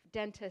of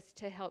dentists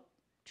to help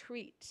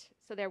treat,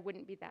 so there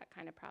wouldn't be that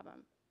kind of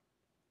problem.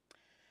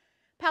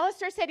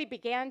 Pallister said he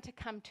began to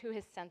come to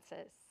his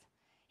senses.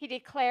 He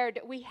declared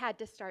we had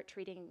to start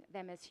treating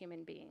them as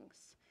human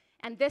beings.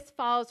 And this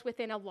falls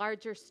within a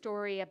larger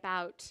story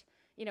about,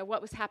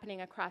 what was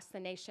happening across the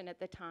nation at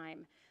the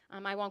time.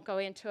 I won't go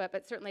into it,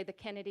 but certainly the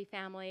Kennedy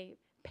family,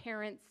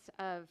 parents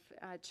of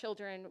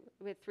children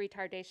with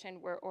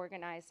retardation were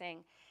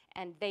organizing,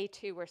 and they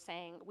too were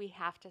saying we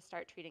have to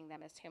start treating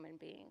them as human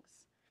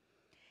beings.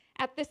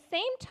 At the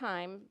same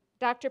time,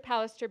 Dr.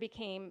 Pallister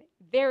became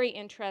very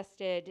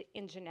interested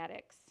in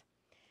genetics.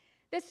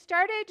 This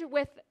started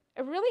with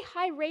a really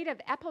high rate of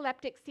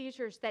epileptic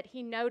seizures that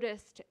he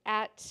noticed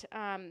at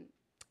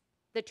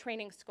the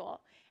training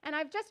school. And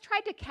I've just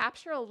tried to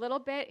capture a little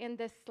bit in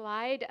this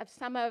slide of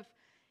some of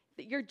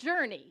your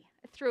journey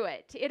through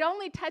it. It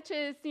only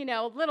touches,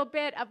 a little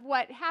bit of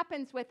what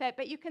happens with it,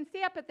 but you can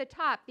see up at the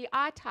top the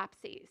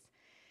autopsies.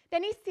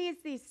 Then he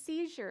sees these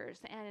seizures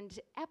and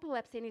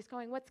epilepsy, and he's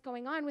going, what's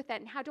going on with that,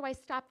 and how do I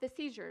stop the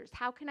seizures?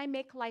 How can I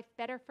make life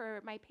better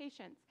for my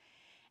patients?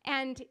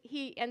 And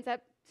he ends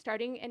up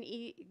starting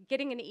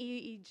getting an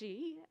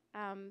EEG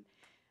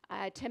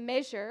to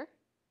measure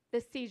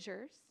the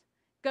seizures,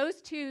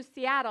 goes to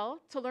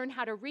Seattle to learn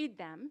how to read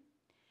them.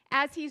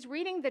 As he's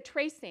reading the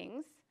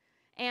tracings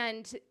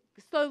and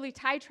slowly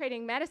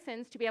titrating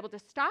medicines to be able to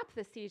stop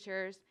the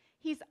seizures,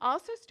 he's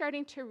also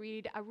starting to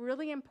read a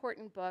really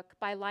important book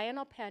by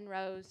Lionel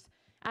Penrose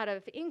out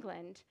of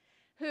England,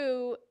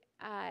 who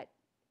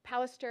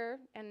Pallister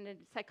and the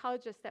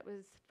psychologist that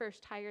was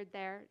first hired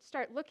there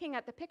start looking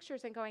at the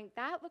pictures and going,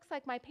 that looks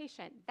like my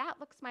patient,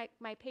 that looks like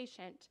my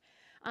patient,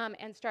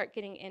 and start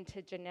getting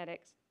into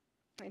genetics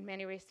in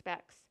many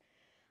respects.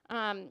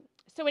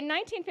 So in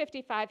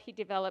 1955, he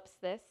develops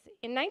this.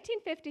 In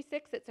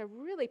 1956, it's a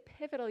really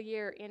pivotal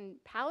year in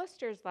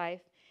Pallister's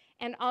life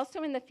and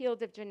also in the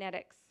field of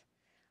genetics.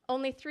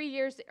 Only 3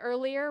 years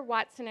earlier,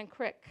 Watson and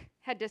Crick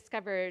had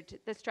discovered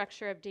the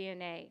structure of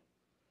DNA.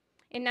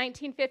 In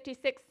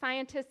 1956,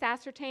 scientists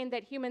ascertained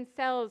that human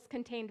cells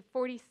contained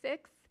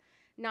 46,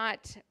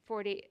 not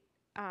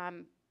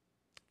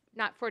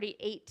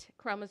 48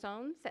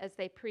 chromosomes, as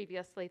they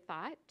previously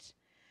thought.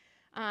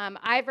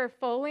 Ivar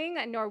Folling,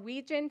 a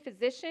Norwegian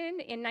physician,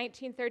 in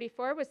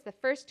 1934 was the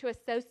first to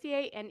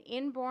associate an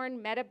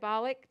inborn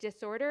metabolic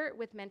disorder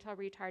with mental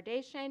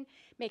retardation,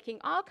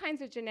 making all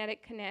kinds of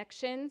genetic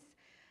connections.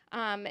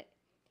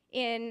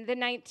 In the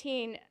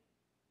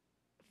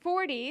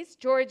 1940s,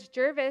 George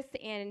Jervis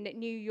in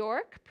New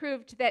York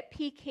proved that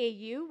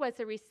PKU was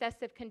a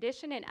recessive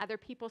condition, and other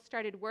people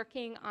started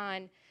working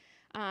on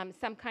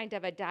some kind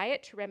of a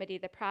diet to remedy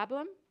the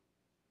problem.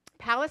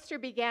 Pallister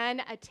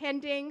began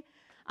attending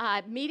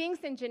meetings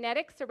in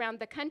genetics around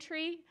the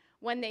country.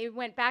 When they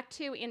went back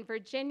to in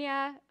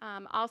Virginia,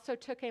 also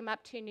took him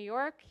up to New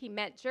York. He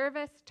met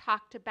Jervis,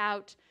 talked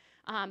about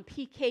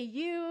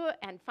PKU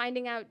and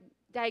finding out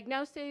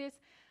diagnoses,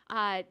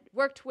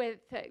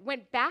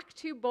 went back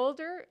to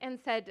Boulder and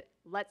said,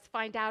 let's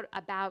find out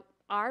about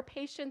our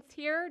patients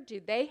here. Do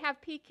they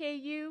have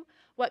PKU?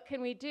 What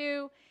can we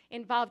do?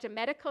 Involved a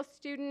medical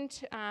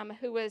student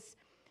who was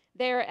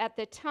there at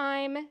the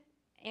time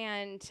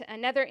and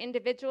another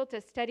individual to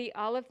study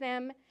all of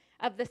them.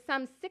 Of the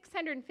some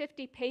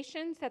 650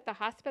 patients at the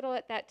hospital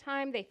at that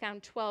time, they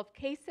found 12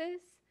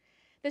 cases.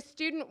 The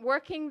student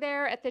working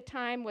there at the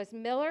time was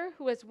Miller,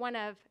 who was one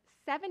of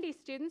 70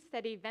 students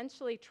that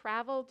eventually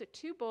traveled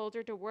to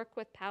Boulder to work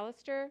with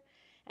Pallister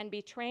and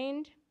be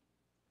trained.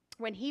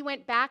 When he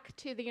went back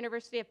to the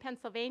University of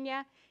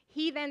Pennsylvania,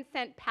 he then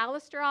sent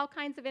Pallister all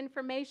kinds of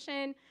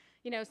information,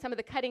 some of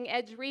the cutting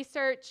edge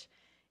research.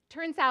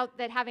 Turns out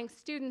that having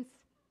students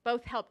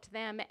both helped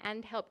them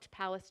and helped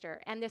Pallister.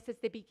 And this is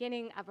the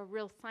beginning of a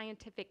real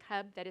scientific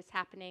hub that is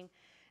happening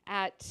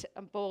at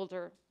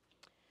Boulder.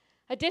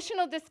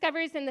 Additional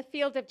discoveries in the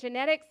field of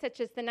genetics,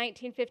 such as the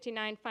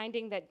 1959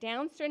 finding that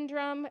Down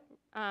syndrome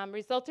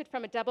resulted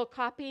from a double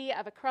copy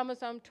of a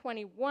chromosome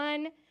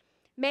 21,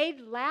 made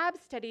lab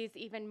studies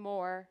even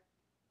more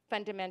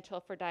fundamental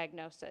for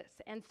diagnosis.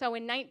 And so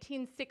in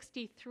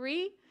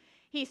 1963,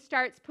 he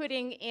starts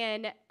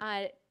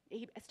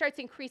he starts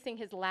increasing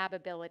his lab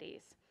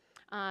abilities.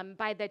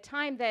 By the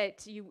time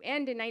that you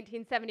end in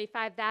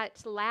 1975,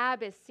 that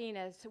lab is seen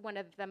as one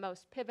of the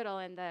most pivotal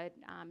in the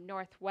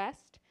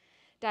Northwest,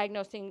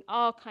 diagnosing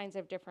all kinds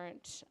of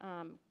different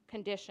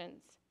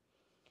conditions.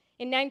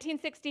 In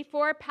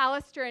 1964,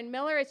 Pallister and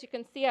Miller, as you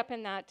can see up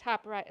in that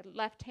top right,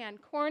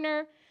 left-hand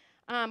corner,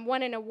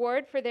 won an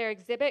award for their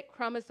exhibit,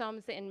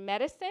 Chromosomes in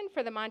Medicine,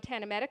 for the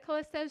Montana Medical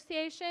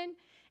Association,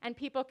 and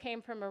people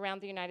came from around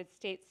the United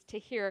States to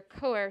hear a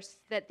course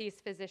that these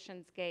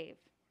physicians gave.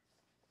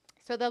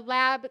 So the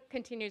lab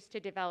continues to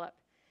develop.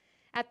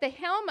 At the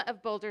helm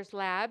of Boulder's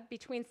lab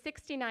between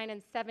 69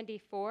 and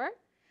 74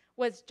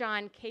 was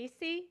John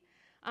Casey,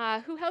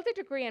 who held a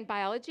degree in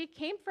biology,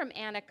 came from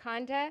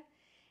Anaconda,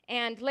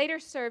 and later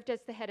served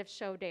as the head of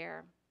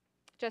Shodair,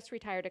 just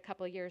retired a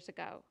couple years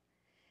ago.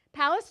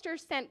 Pallister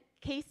sent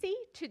Casey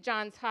to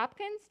Johns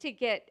Hopkins to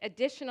get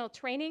additional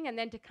training and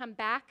then to come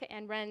back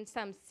and run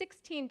some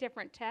 16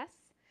 different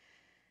tests,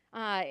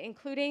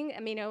 including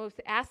amino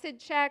acid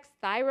checks,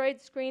 thyroid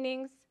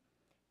screenings.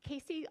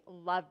 Casey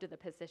loved the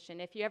position.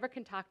 If you ever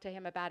can talk to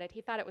him about it,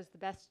 he thought it was the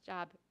best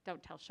job,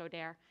 don't tell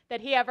Shodair, that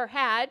he ever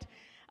had,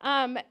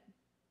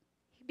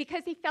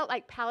 because he felt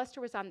like Pallister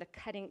was on the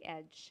cutting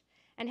edge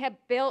and had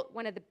built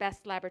one of the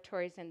best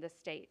laboratories in the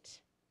state.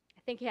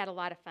 I think he had a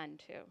lot of fun,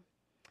 too.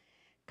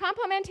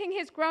 Complementing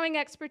his growing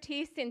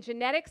expertise in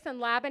genetics and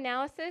lab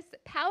analysis,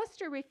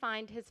 Pallister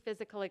refined his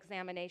physical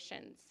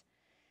examinations.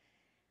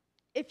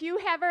 If you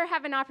ever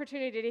have an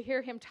opportunity to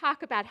hear him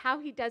talk about how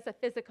he does a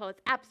physical,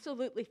 it's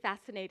absolutely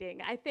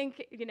fascinating. I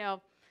think,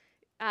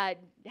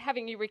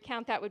 having you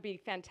recount that would be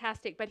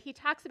fantastic. But he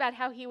talks about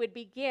how he would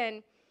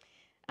begin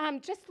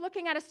just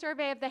looking at a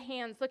survey of the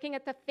hands, looking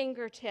at the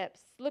fingertips,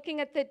 looking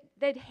at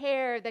the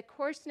hair, the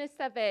coarseness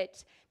of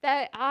it,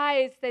 the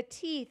eyes, the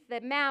teeth,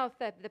 the mouth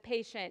of the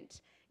patient,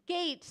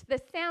 gait,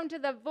 the sound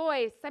of the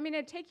voice. I mean,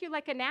 it'd take you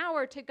like an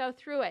hour to go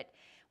through it.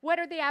 What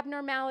are the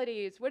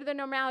abnormalities? What are the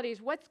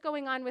normalities? What's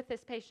going on with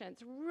this patient?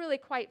 It's really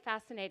quite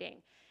fascinating.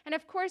 And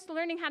of course,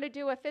 learning how to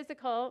do a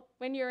physical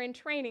when you're in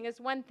training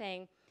is one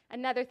thing.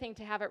 Another thing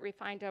to have it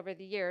refined over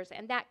the years.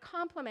 And that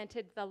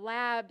complemented the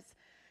labs,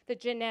 the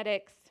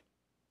genetics,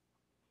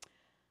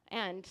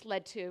 and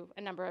led to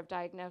a number of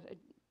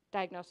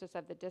diagnoses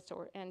of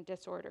the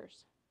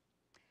disorders.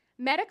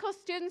 Medical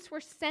students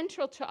were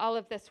central to all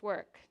of this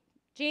work.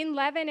 Jean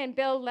Levin and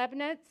Bill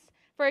Lebnitz,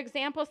 for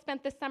example,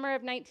 spent the summer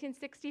of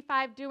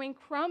 1965 doing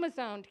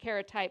chromosome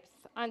karyotypes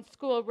on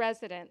school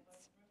residents.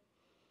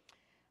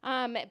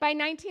 By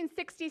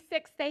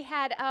 1966, they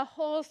had a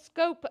whole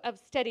scope of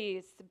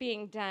studies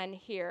being done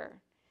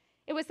here.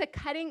 It was a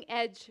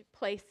cutting-edge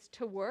place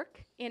to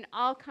work in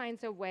all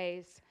kinds of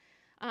ways.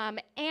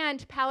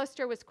 And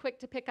Pallister was quick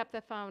to pick up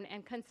the phone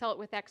and consult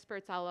with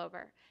experts all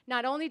over.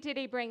 Not only did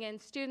he bring in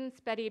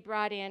students, but he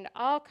brought in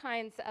all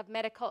kinds of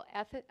medical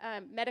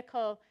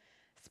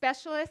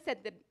specialists.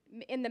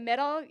 In the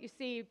middle, you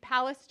see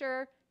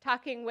Pallister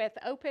talking with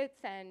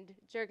Opitz and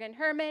Jürgen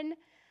Herrmann,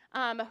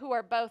 who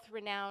are both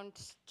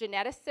renowned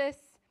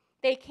geneticists.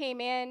 They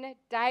came in,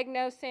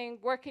 diagnosing,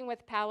 working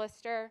with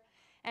Pallister,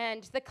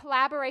 and the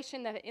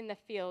collaboration in the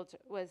field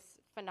was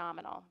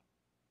phenomenal.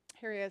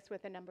 Here he is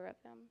with a number of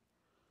them.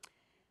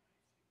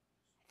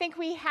 I think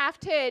we have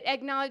to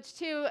acknowledge,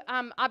 too,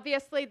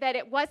 obviously, that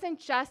it wasn't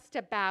just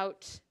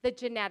about the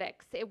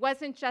genetics. It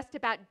wasn't just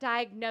about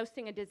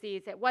diagnosing a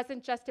disease. It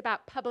wasn't just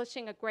about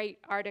publishing a great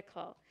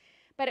article.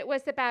 But it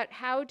was about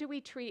how do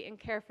we treat and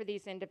care for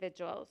these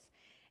individuals.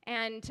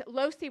 And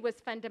Losi was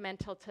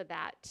fundamental to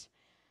that.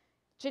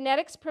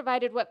 Genetics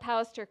provided what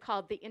Pallister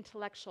called the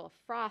intellectual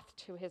froth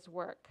to his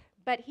work.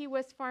 But he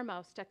was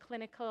foremost a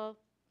clinical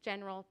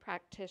general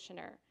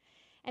practitioner.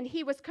 And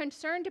he was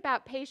concerned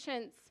about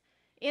patients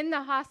in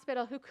the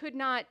hospital who could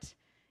not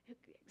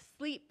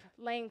sleep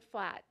laying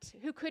flat,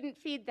 who couldn't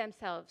feed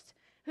themselves,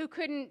 who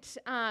couldn't,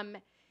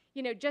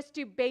 just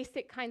do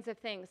basic kinds of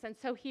things. And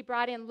so he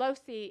brought in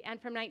Losi,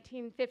 and from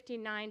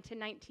 1959 to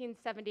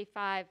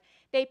 1975,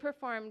 they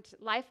performed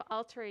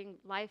life-altering,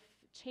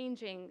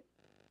 life-changing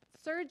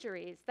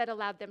surgeries that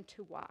allowed them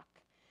to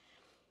walk,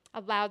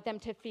 allowed them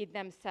to feed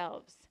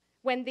themselves.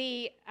 When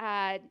the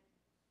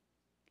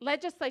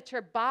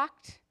legislature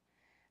balked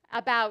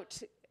about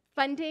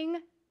funding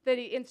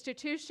the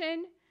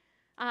institution,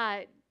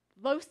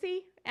 Losi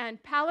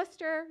and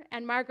Pallister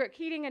and Margaret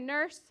Keating, a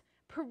nurse,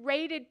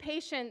 paraded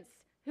patients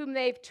whom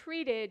they've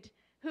treated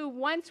who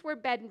once were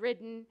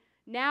bedridden,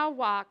 now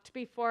walked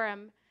before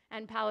him,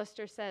 and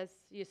Pallister says,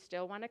 "You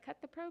still want to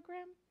cut the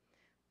program?"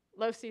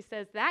 Losi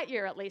says, "That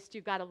year at least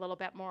you got a little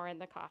bit more in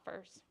the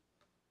coffers."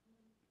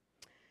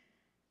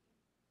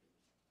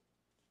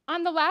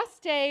 On the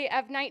last day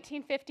of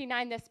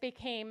 1959, this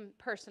became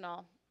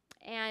personal.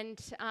 And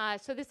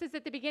so this is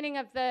at the beginning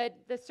of the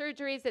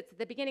surgeries, it's at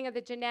the beginning of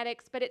the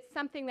genetics, but it's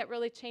something that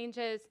really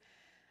changes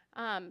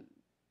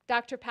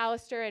Dr.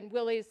 Pallister and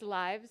Willie's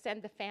lives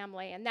and the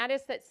family. And that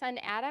is that son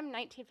Adam,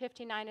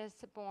 1959,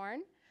 is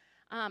born.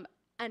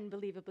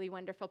 unbelievably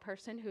wonderful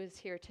person who is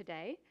here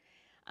today.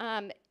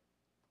 Adam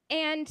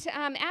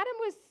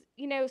was,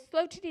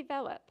 slow to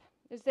develop.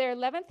 He was their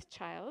 11th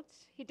child.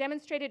 He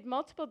demonstrated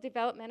multiple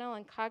developmental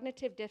and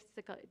cognitive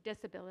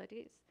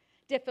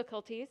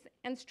difficulties,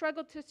 and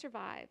struggled to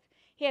survive.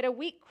 He had a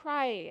weak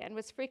cry and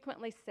was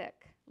frequently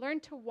sick,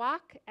 learned to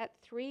walk at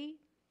 3,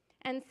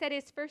 and said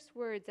his first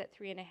words at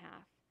 3.5.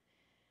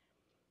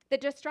 The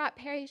distraught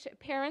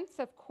parents,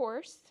 of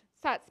course,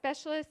 sought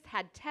specialists,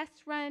 had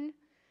tests run.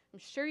 I'm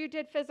sure you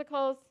did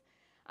physicals,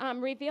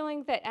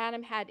 revealing that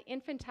Adam had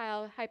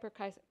infantile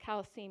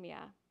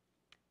hypercalcemia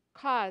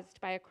caused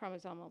by a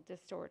chromosomal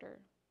disorder.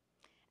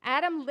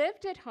 Adam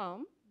lived at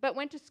home, but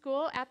went to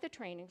school at the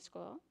training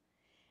school.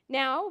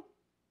 Now,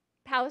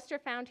 Pallister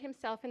found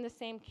himself in the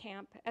same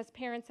camp as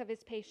parents of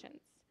his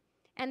patients,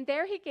 and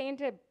there he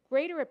gained a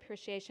greater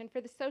appreciation for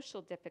the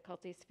social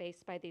difficulties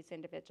faced by these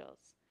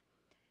individuals.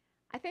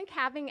 I think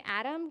having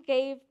Adam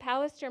gave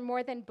Pallister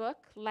more than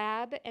book,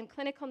 lab, and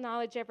clinical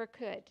knowledge ever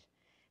could.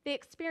 The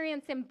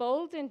experience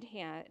emboldened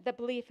him the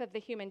belief of the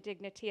human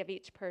dignity of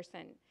each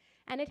person,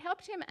 and it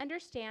helped him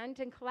understand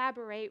and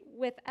collaborate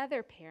with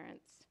other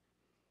parents.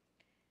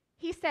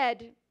 He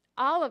said,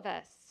 all of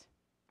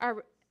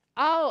our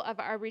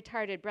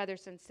retarded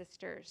brothers and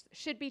sisters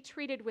should be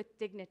treated with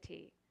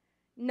dignity,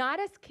 not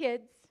as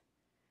kids,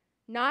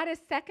 not as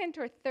second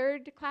or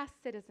third class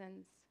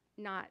citizens,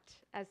 not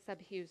as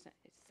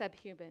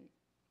subhuman.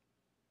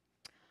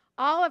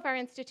 All of our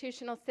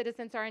institutional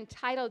citizens are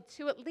entitled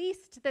to at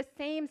least the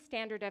same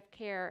standard of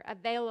care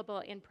available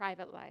in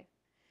private life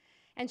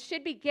and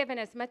should be given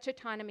as much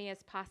autonomy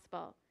as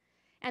possible.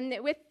 And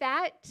with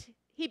that,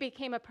 he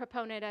became a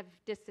proponent of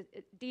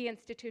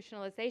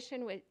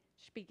deinstitutionalization, which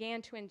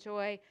began to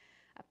enjoy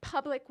a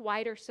public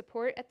wider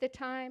support at the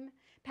time.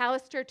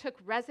 Pallister took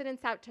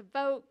residents out to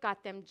vote,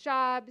 got them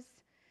jobs,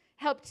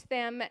 helped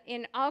them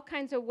in all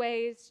kinds of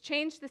ways,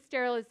 changed the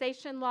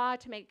sterilization law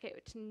to make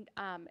it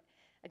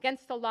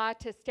against the law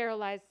to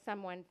sterilize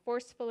someone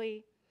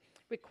forcefully,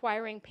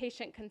 requiring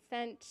patient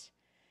consent,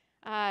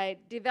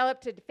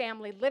 developed a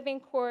family living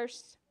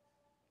course.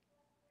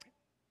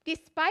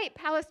 Despite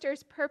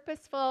Pallister's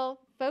purposeful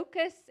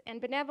focus and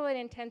benevolent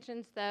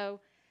intentions, though,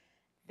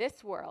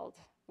 this world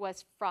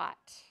was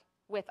fraught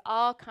with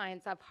all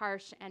kinds of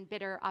harsh and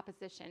bitter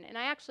opposition. And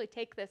I actually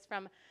take this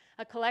from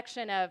a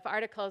collection of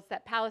articles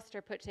that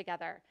Pallister put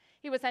together.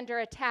 He was under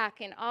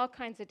attack in all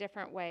kinds of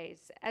different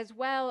ways, as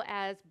well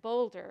as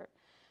Boulder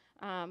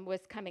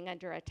was coming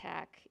under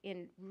attack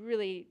in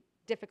really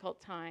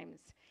difficult times.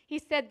 He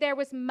said there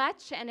was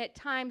much and at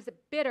times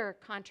bitter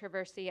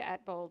controversy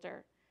at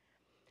Boulder.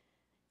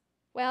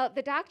 Well,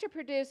 the doctor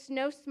produced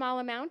no small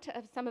amount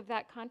of some of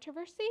that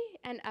controversy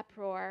and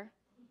uproar.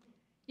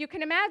 You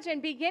can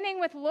imagine beginning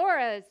with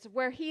Laura's,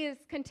 where he is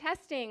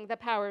contesting the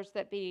powers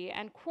that be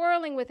and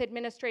quarreling with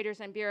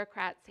administrators and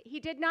bureaucrats. He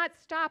did not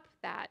stop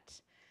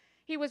that.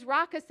 He was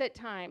raucous at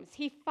times.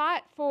 He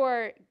fought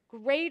for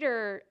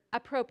greater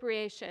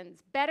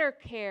appropriations, better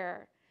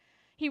care.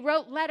 He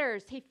wrote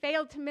letters. He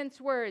failed to mince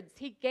words.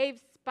 He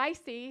gave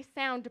spicy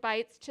sound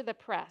bites to the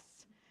press.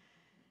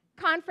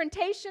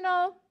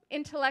 Confrontational,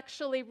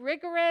 intellectually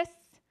rigorous,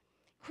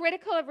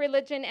 critical of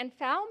religion, and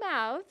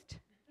foul-mouthed,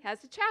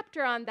 has a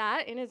chapter on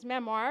that in his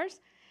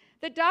memoirs,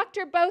 the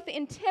doctor both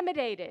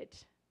intimidated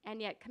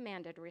and yet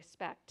commanded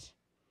respect.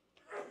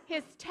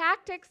 His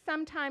tactics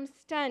sometimes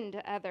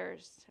stunned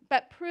others,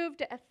 but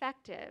proved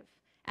effective,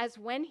 as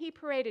when he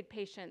paraded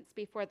patients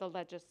before the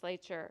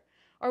legislature,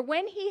 or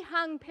when he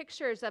hung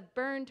pictures of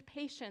burned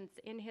patients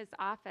in his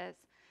office,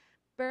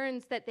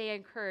 burns that they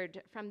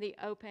incurred from the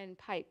open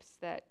pipes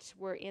that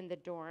were in the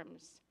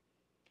dorms.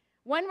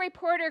 One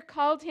reporter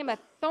called him a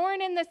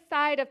thorn in the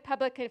side of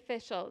public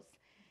officials.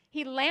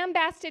 He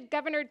lambasted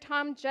Governor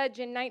Tom Judge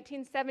in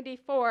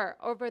 1974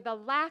 over the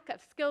lack of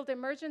skilled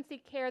emergency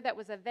care that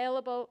was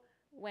available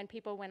when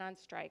people went on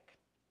strike.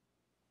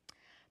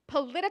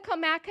 Political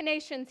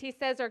machinations, he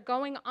says, are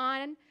going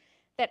on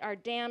that are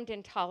damned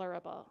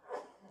intolerable.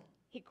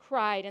 He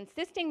cried,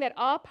 insisting that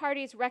all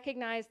parties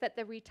recognize that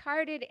the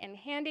retarded and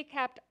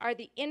handicapped are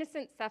the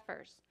innocent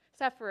sufferers.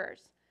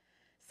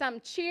 Some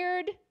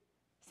cheered,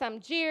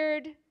 some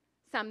jeered,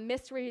 some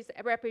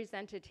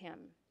misrepresented him.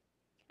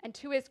 And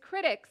to his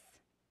critics,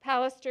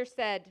 Pallister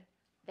said,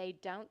 "They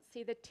don't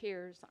see the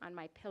tears on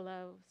my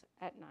pillows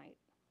at night."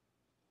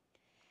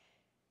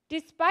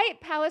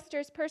 Despite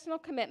Pallister's personal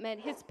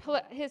commitment, his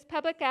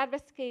public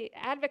advocacy,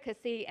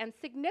 and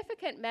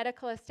significant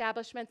medical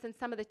establishments and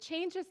some of the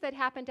changes that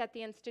happened at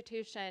the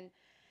institution,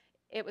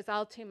 it was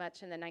all too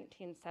much in the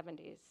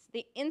 1970s.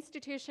 The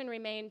institution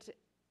remained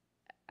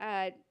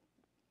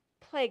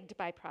plagued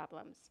by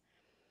problems.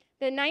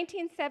 The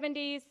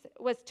 1970s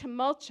was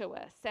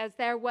tumultuous as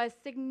there was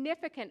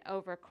significant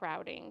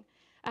overcrowding,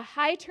 a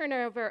high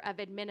turnover of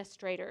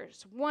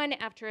administrators, one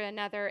after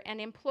another,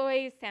 and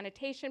employees,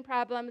 sanitation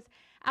problems,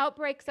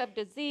 outbreaks of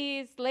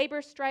disease,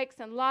 labor strikes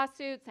and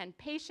lawsuits, and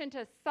patient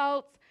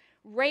assaults,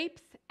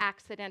 rapes,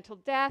 accidental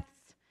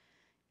deaths.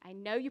 I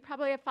know you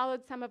probably have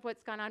followed some of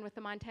what's gone on with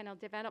the Montanan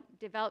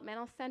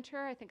Developmental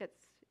Center. I think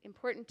it's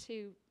important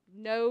to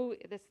know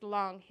this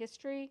long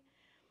history.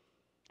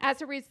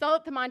 As a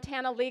result, the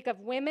Montana League of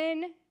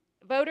Women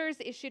Voters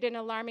issued an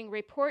alarming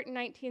report in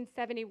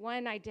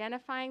 1971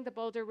 identifying the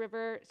Boulder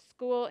River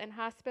School and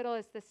Hospital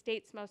as the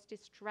state's most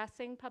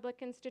distressing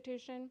public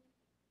institution.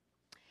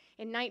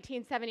 In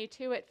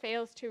 1972, it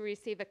fails to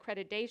receive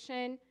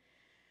accreditation.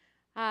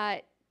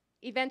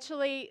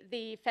 Eventually,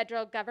 the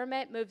federal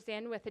government moves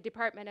in with a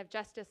Department of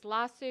Justice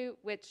lawsuit,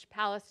 which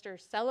Pallister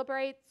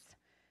celebrates.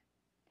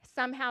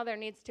 Somehow there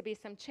needs to be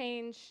some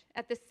change.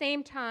 At the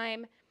same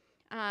time,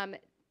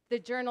 the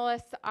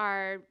journalists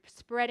are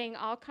spreading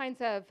all kinds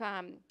of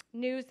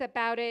news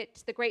about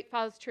it. The Great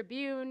Falls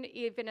Tribune,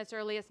 even as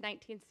early as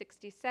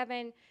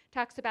 1967,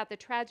 talks about the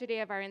tragedy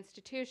of our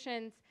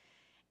institutions,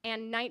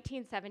 and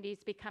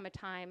 1970s become a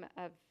time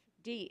of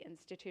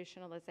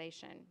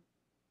deinstitutionalization.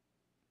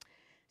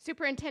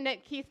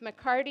 Superintendent Keith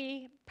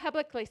McCarty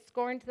publicly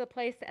scorned the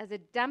place as a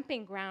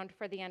dumping ground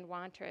for the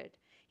unwanted.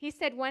 He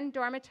said one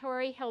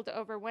dormitory held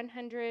over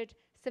 100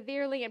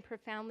 severely and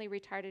profoundly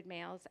retarded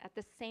males. At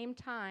the same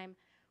time,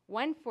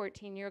 one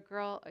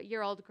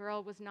 14-year-old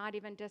girl was not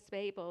even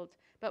disabled,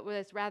 but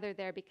was rather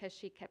there because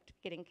she kept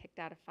getting kicked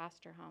out of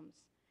foster homes.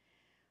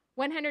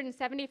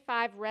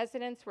 175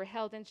 residents were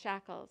held in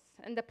shackles,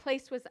 and the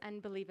place was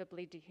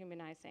unbelievably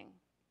dehumanizing.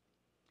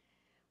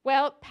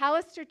 Well,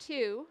 Pallister,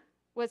 too,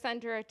 was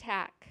under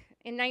attack.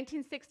 In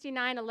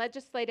 1969, a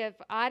legislative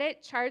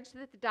audit charged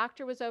that the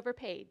doctor was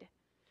overpaid,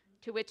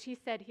 to which he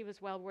said he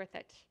was well worth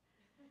it.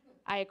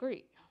 I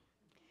agree.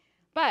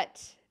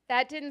 But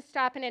that didn't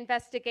stop an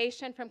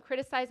investigation from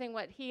criticizing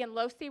what he and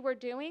Losi were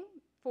doing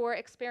for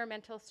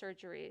experimental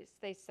surgeries,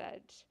 they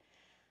said.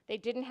 They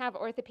didn't have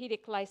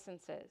orthopedic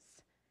licenses.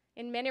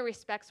 In many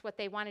respects, what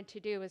they wanted to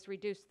do is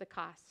reduce the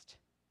cost,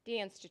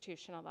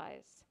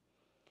 deinstitutionalize.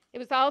 It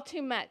was all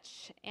too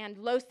much, and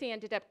Losi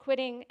ended up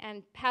quitting,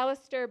 and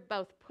Pallister,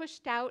 both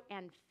pushed out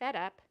and fed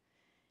up,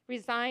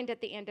 resigned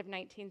at the end of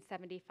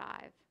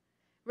 1975.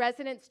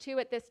 Residents, too,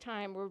 at this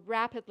time were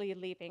rapidly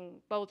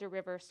leaving Boulder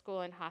River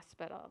School and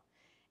Hospital,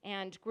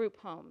 and group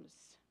homes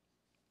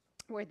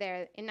were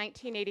there. In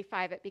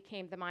 1985, it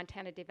became the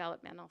Montana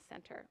Developmental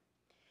Center.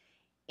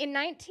 In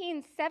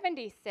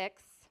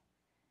 1976,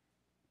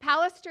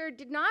 Pallister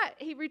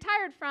he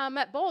retired from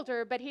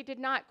Boulder, but he did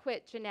not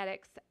quit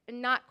genetics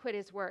and not quit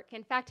his work.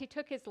 In fact, he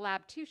took his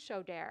lab to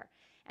Shodare.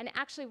 And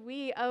actually,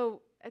 we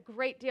owe a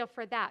great deal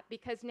for that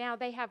because now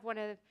they have one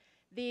of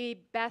the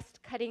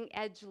best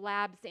cutting-edge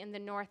labs in the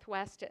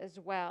Northwest as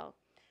well.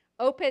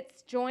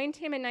 Opitz joined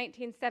him in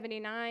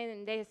 1979,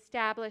 and they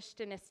established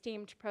an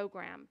esteemed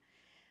program.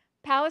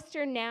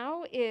 Pallister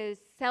now is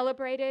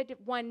celebrated,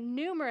 won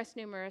numerous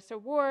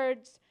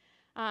awards,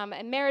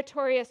 a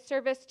meritorious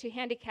service to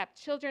handicapped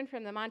children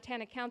from the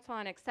Montana Council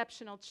on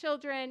Exceptional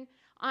Children,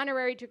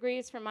 honorary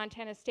degrees from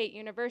Montana State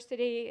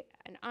University,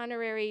 and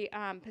honorary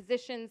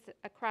positions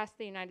across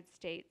the United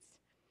States.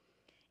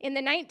 In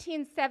the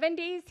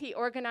 1970s, he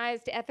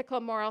organized ethical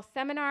moral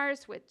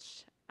seminars,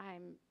 which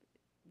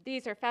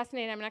these are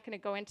fascinating. I'm not going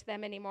to go into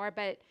them anymore,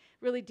 but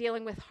really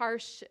dealing with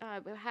harsh,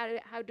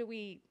 how do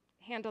we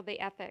handle the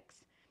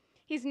ethics.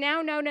 He's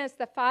now known as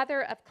the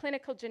father of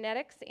clinical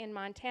genetics in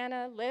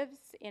Montana,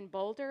 lives in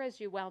Boulder, as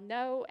you well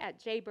know,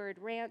 at Jaybird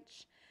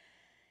Ranch.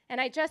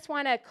 And I just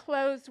want to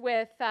close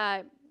with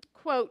a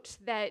quote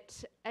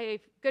that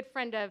a good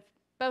friend of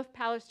both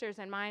Pallister's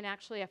and mine,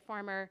 actually a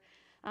former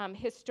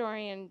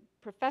historian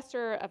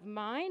professor of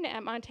mine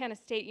at Montana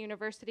State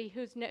University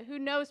who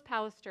knows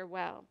Pallister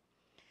well.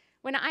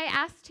 When I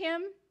asked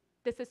him,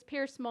 this is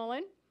Pierce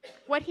Mullen,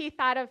 what he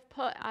thought of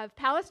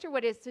Pallister,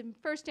 what his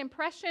first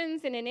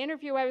impressions in an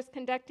interview I was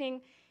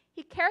conducting,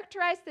 he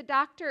characterized the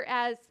doctor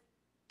as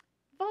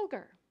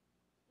vulgar,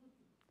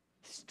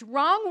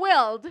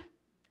 strong-willed,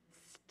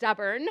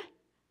 stubborn,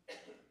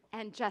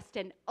 and just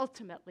an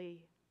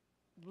ultimately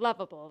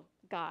lovable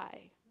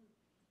guy.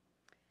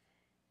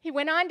 He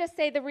went on to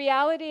say the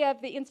reality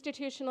of the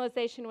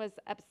institutionalization was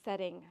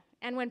upsetting.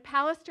 And when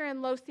Pallister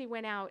and Losi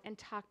went out and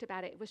talked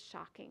about it, it was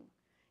shocking.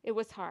 It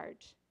was hard.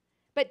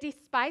 But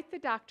despite the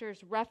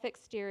doctor's rough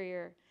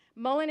exterior,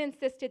 Mullen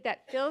insisted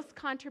that Phil's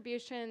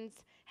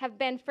contributions have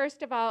been,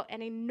 first of all,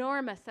 an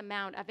enormous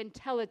amount of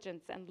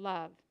intelligence and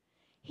love.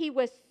 He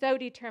was so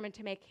determined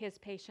to make his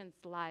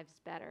patients' lives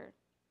better.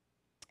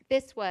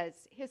 This was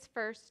his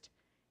first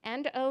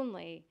and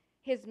only,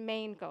 his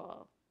main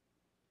goal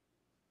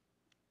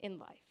in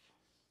life.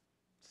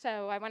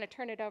 So I want to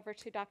turn it over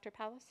to Dr.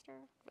 Pallister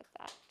with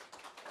that.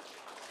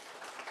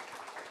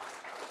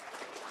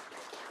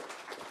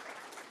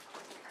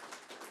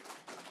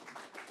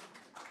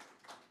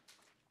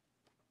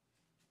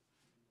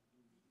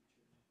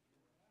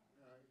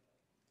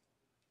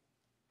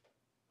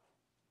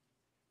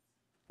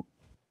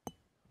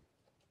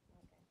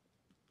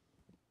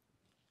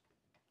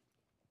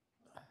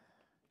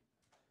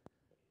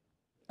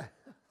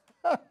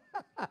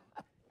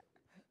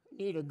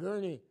 Need a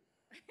gurney.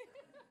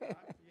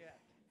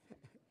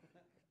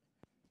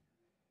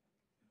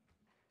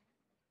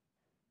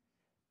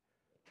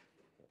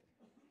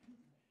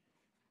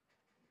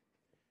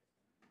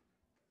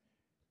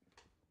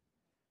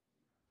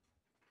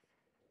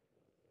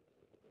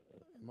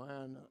 Am I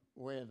on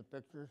the way of the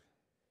pictures?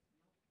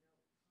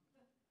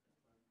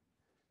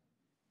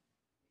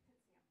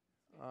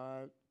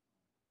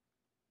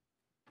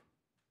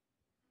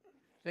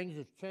 Things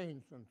have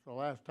changed since the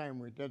last time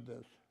we did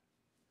this.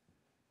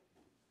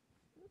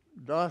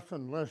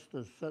 Dawson List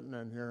is sitting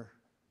in here.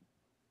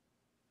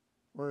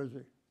 Where is he?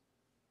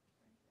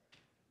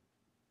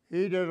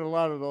 He did a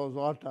lot of those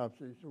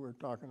autopsies that we're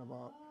talking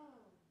about.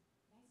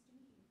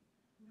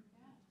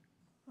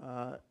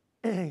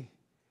 And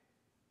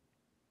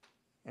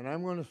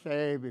I'm going to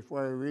say,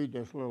 before I read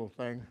this little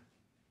thing,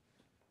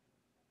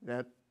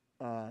 that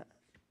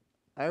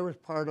I was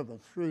part of a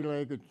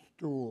three-legged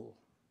stool.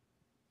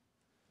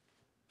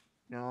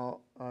 Now,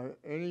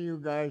 any of you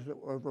guys that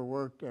ever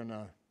worked in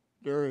a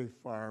dairy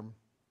farm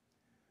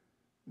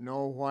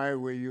know why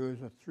we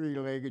use a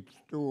three-legged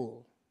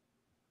stool.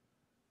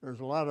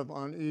 There's a lot of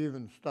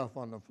uneven stuff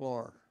on the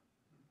floor,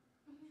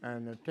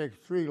 and it takes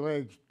 3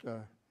 legs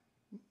to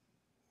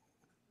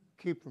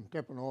keep from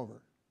tipping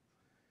over.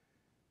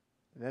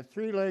 That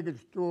three-legged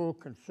stool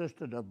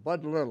consisted of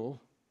Bud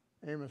Little,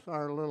 Amos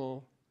R.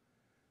 Little,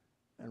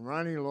 and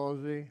Ronnie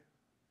Losey,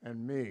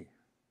 and me.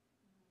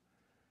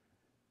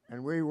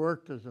 And we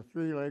worked as a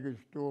three-legged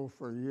stool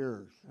for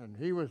years, and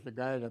he was the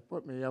guy that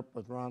put me up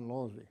with Ron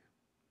Losey.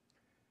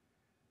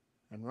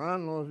 And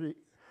Ron Losey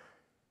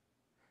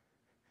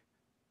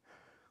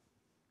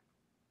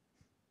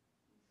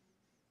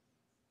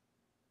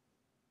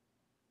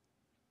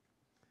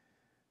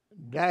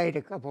died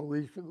a couple of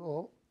weeks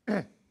ago,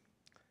 and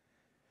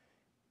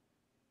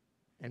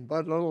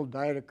Bud Little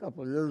died a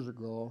couple of years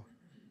ago,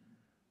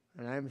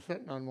 and I'm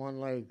sitting on one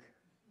leg.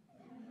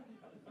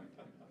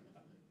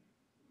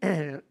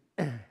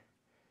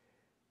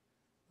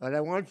 But I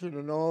want you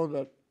to know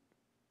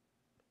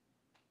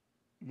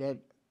that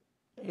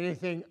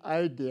anything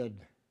I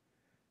did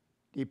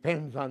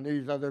depends on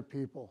these other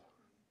people.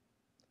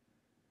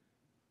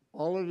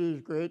 All of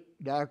these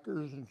great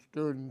doctors and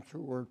students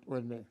who worked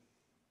with me.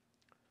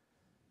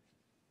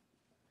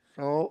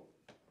 So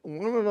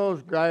one of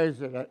those guys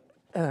that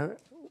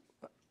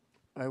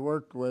I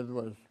worked with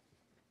was,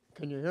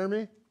 can you hear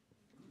me?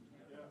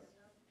 Yes.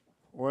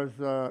 Was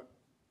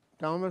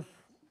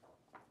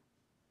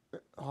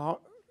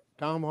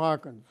Tom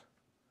Hawkins.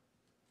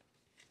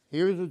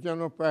 He was a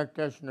general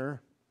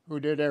practitioner who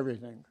did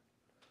everything.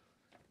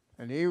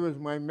 And he was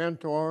my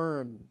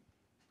mentor and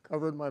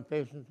covered my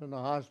patients in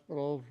the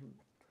hospitals.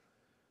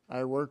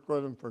 I worked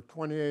with him for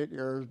 28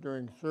 years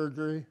doing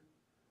surgery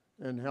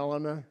in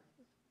Helena,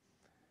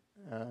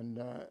 and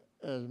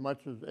as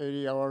much as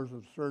 80 hours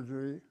of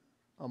surgery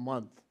a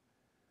month.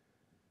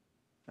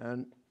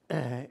 And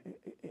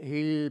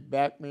he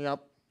backed me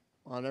up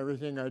on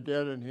everything I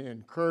did, and he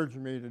encouraged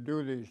me to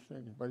do these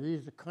things. But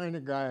he's the kind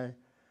of guy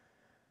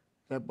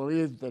that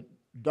believed that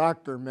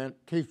doctor meant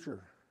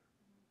teacher,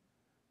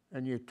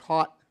 and you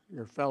taught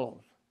your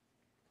fellows.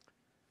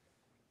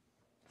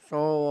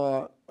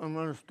 So I'm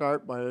going to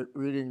start by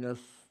reading this.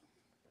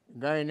 A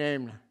guy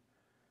named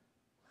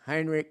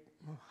Heinrich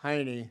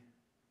Heine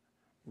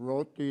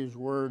wrote these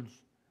words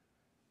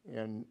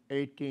in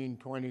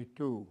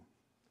 1822.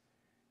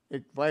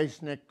 Ich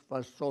weiß nicht,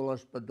 was soll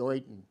es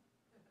bedeuten,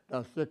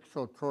 dass ich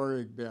so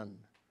traurig bin.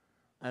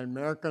 Ein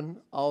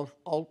Märchen aus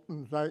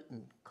alten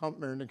Zeiten kommt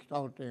mir nicht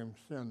aus dem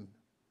Sinn.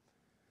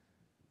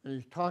 And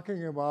he's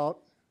talking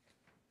about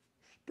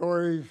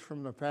stories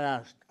from the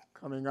past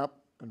coming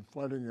up and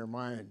flooding your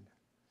mind,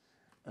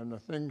 and the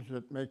things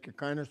that make you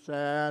kind of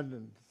sad,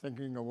 and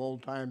thinking of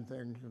old-time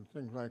things and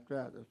things like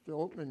that. It's the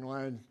opening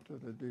lines to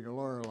the De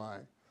Lorelei.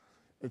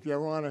 If you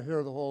ever want to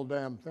hear the whole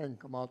damn thing,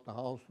 come out the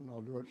house and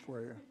I'll do it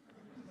for you.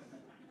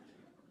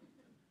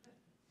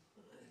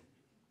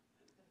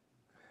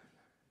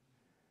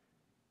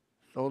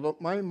 So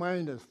my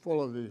mind is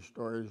full of these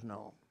stories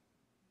now.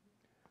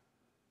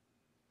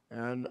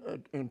 And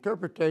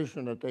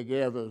interpretation that they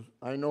gave is,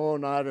 I know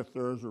not if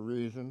there is a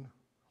reason,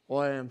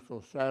 why I am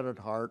so sad at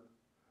heart.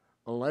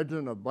 A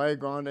legend of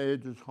bygone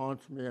ages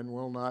haunts me and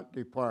will not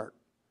depart.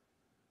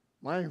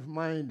 My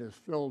mind is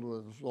filled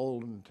with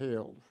olden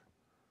tales.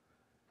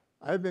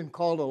 I've been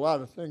called a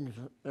lot of things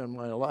in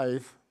my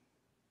life.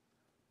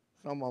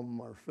 Some of them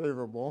are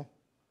favorable,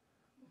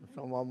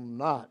 some of them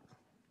not.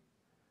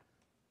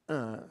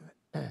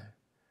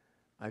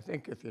 I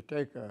think if you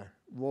take a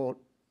vote,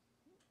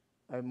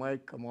 I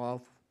might come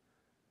off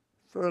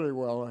fairly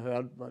well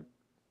ahead, but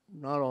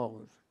not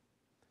always.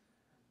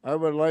 I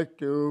would like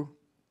to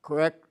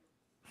correct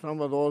some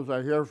of those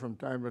I hear from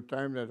time to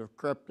time that have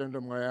crept into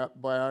my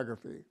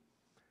biography.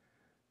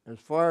 As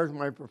far as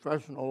my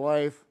professional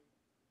life,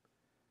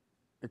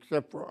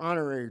 except for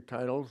honorary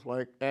titles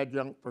like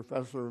adjunct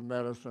professor of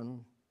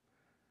medicine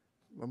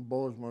from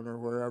Bozeman or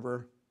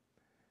wherever,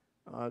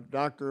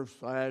 doctor of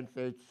science,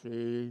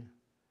 HC,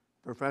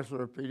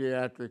 professor of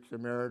pediatrics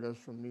emeritus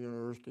from the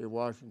University of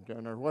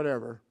Washington or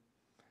whatever,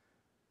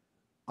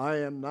 I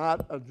am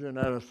not a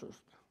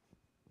geneticist,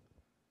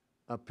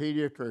 a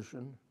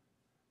pediatrician,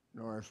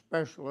 nor a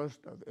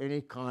specialist of any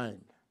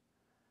kind.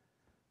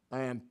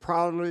 I am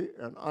proudly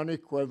and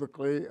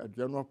unequivocally a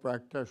general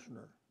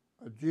practitioner,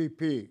 a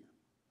GP.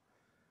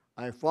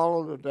 I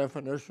follow the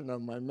definition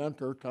of my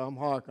mentor, Tom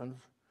Hawkins,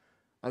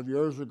 of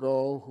years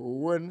ago, who,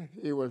 when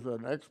he was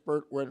an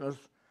expert witness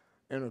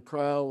in a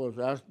trial, was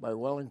asked by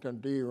Wellington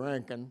D.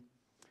 Rankin,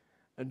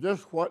 and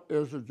just what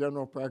is a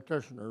general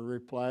practitioner,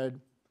 replied,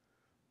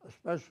 a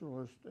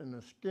specialist in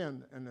the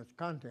skin and its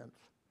contents.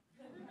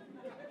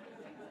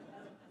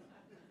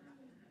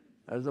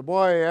 As a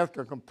boy,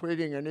 after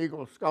completing an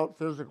Eagle Scout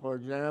physical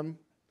exam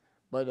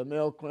by the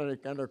Mayo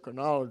Clinic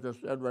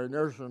endocrinologist, Ed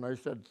Rynerson, I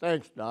said,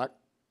 thanks, Doc,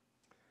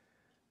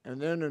 and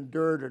then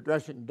endured a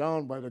dressing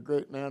down by the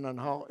great man on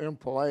how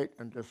impolite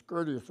and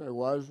discourteous I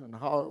was and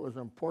how it was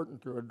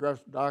important to address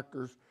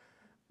doctors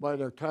by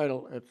their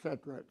title,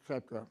 etc.,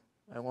 etc.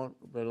 I won't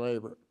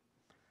belabor it.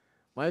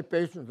 My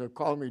patients have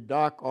called me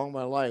Doc all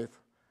my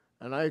life,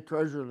 and I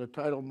treasure the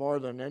title more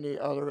than any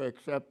other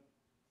except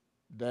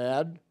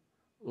Dad,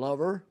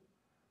 Lover,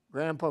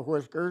 Grandpa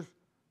Whiskers,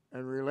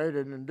 and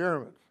related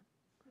endearments.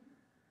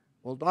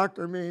 Well,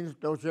 doctor means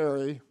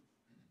docere,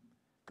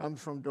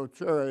 comes from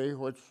docere,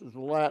 which is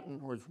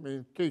Latin, which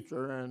means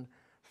teacher, and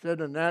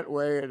said in that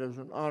way, it is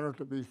an honor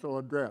to be so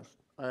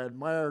addressed. I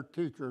admire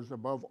teachers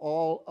above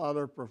all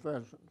other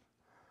professions.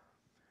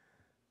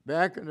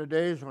 Back in the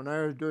days when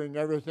I was doing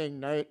everything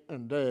night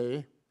and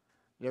day,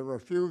 there were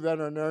few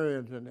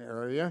veterinarians in the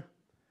area,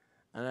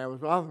 and I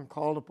was often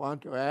called upon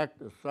to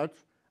act as such,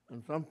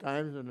 and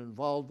sometimes it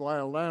involved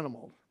wild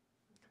animals.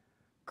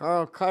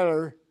 Carl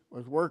Kyler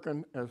was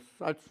working as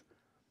such,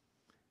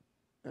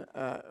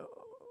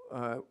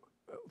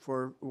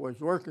 was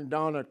working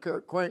down at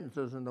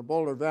acquaintances in the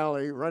Boulder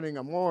Valley, running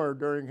a mower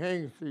during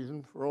haying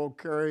season for Old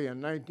Kerry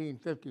in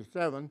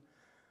 1957,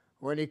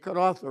 when he cut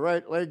off the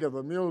right leg of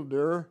a mule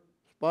deer,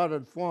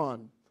 Spotted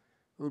Fawn,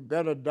 who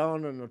bedded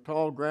down in a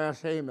tall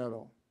grass hay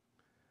meadow.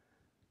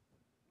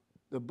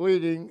 The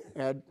bleeding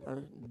had,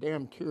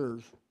 damn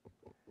tears.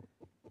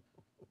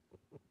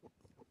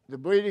 The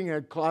bleeding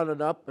had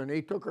clotted up, and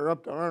he took her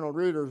up to Arnold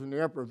Reeder's in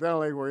the Upper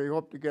Valley, where he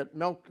hoped to get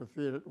milk to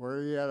feed it,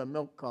 where he had a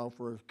milk cow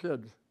for his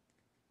kids.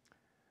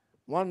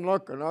 One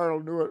look, and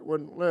Arnold knew it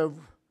wouldn't live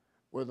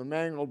with a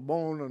mangled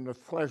bone and the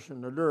flesh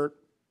in the dirt.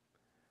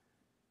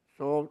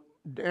 So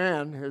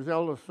Dan, his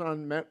eldest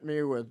son, met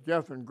me with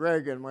Jeff and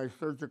Greg and my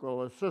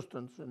surgical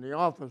assistants in the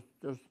office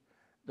just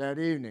that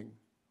evening.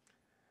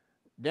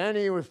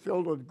 Danny was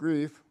filled with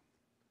grief.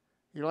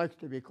 He likes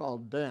to be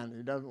called Dan.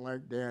 He doesn't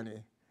like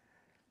Danny.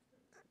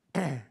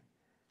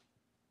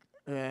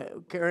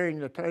 Carrying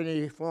the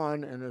tiny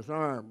fawn in his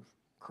arms.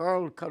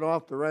 Carl cut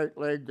off the right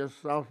leg just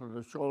south of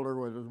the shoulder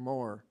with his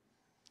mower.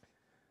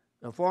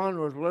 The fawn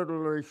was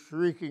literally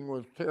shrieking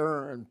with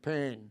terror and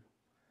pain.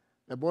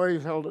 The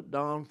boys held it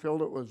down,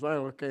 filled it with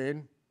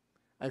xylocaine.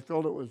 I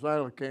filled it with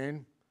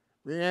xylocaine,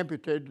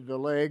 re-amputated the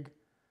leg,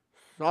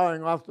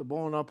 sawing off the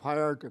bone up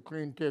higher to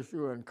clean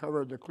tissue, and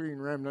covered the clean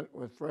remnant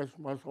with fresh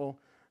muscle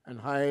and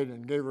hide,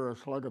 and gave her a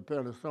slug of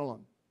penicillin.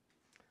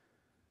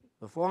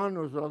 The fawn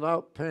was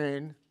without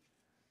pain,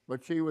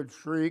 but she would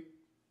shriek,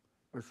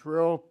 a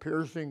shrill,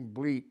 piercing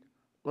bleat,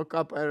 look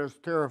up at us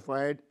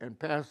terrified, and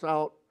pass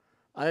out,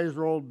 eyes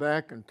rolled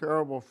back in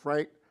terrible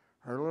fright,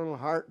 her little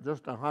heart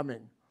just a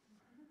humming.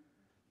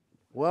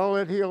 Well,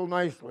 it healed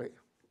nicely.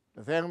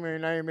 The family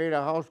and I made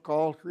a house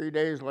call 3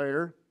 days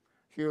later.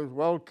 She was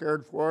well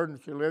cared for, and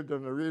she lived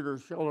in the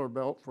Reeder's shelter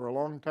belt for a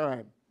long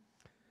time.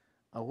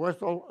 A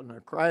whistle and a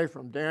cry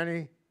from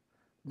Danny,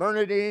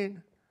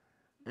 Bernadine,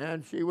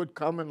 and she would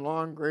come in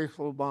long,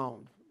 graceful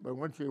bounds. But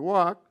when she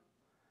walked,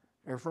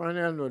 her front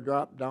end would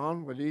drop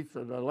down with each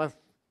of the left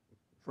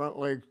front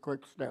leg's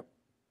quick step.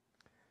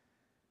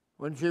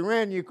 When she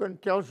ran, you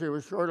couldn't tell she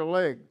was short of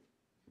leg.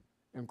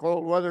 In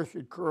cold weather,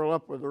 she'd curl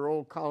up with her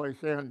old collie,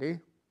 Sandy.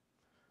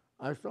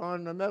 I saw her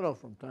in the meadow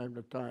from time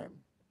to time.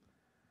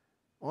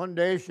 One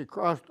day, she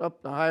crossed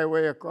up the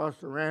highway across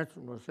the ranch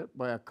and was hit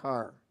by a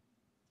car.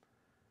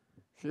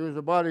 She was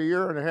about 1.5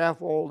 years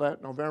old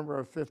that November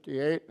of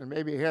 '58 and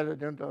maybe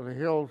headed into the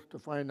hills to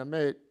find a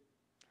mate.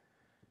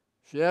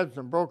 She had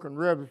some broken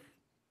ribs,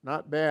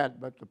 not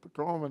bad, but the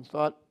patrolman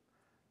thought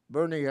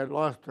Bernie had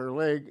lost her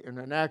leg in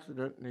an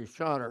accident and he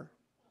shot her.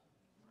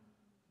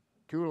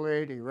 Too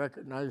late, he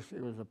recognized she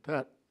was a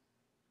pet.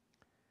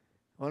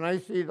 When I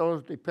see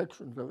those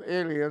depictions of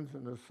aliens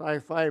in the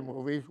sci-fi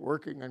movies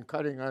working and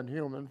cutting on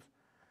humans,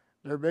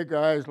 their big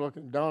eyes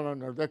looking down on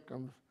their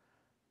victims,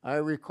 I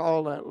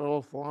recall that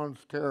little fawn's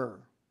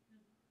terror.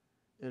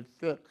 It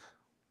fits.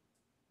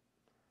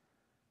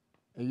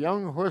 A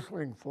young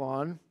whistling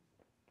fawn,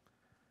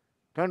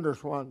 tender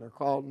swan they're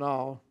called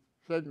now,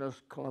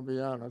 Cygnus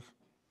columbianus,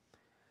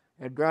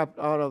 had dropped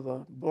out of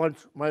a bunch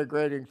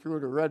migrating through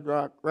the Red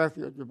Rock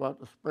Refuge about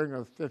the spring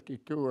of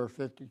 '52 or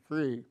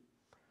 '53.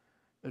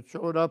 It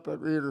showed up at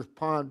Reeder's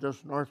Pond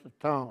just north of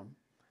town.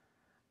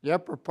 The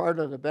upper part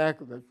of the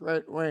back of its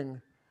right wing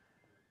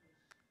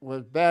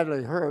was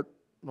badly hurt,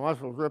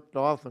 muscles ripped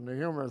off and the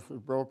humerus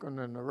was broken,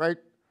 and the right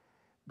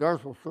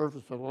dorsal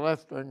surface of the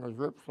left wing was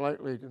ripped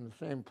slightly in the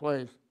same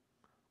place.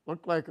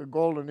 Looked like a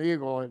golden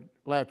eagle had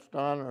latched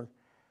on or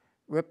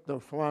ripped the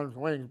swan's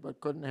wings,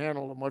 but couldn't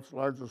handle a much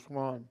larger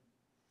swan.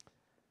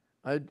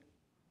 I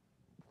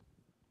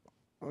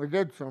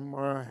did some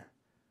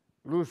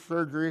loose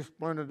surgery,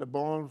 splinted the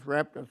bones,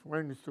 wrapped its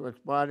wings to its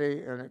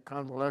body, and it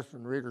convalesced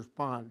in Reader's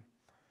Pond.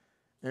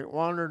 It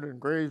wandered and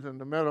grazed in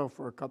the meadow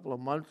for a couple of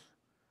months.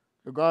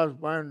 The gauze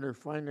binder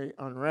finally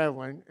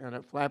unraveling, and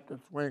it flapped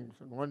its wings,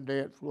 and one day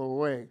it flew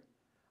away,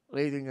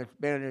 leaving its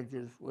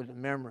bandages with a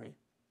memory,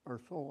 or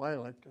so I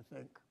like to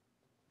think.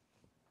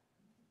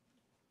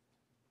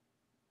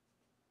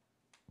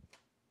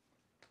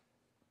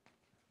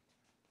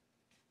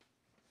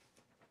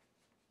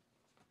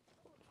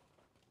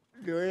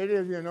 Do any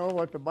of you know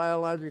what the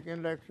biologic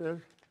index is?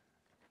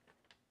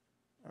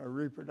 Or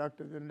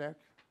reproductive index?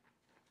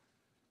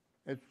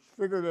 It's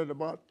figured at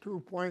about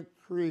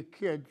 2.3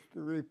 kids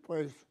to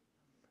replace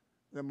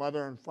the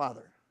mother and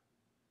father.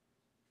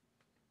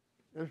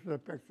 This is a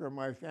picture of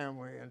my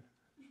family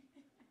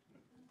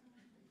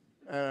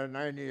at our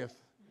 90th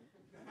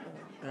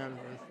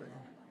anniversary.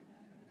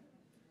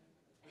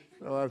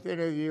 So if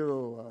any of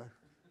you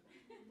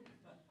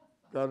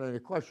got any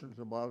questions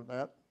about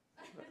that.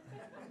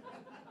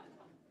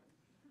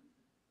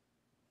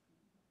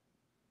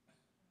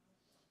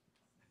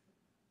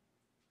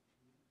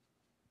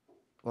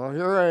 Well,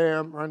 here I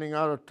am running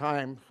out of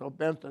time, so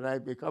bent that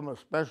I've become a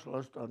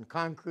specialist on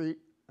concrete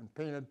and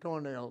painted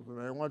toenails, and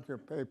I want you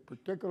to pay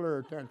particular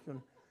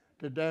attention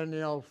to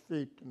Danielle's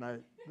feet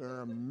tonight.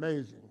 They're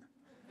amazing.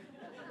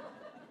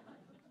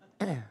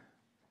 And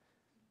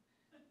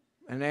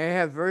I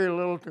have very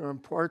little to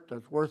impart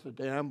that's worth a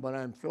damn, but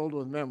I'm filled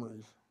with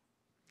memories.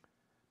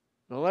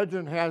 The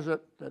legend has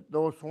it that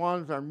though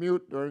swans are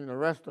mute during the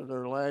rest of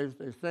their lives,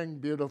 they sing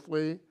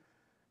beautifully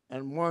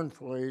and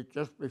mournfully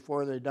just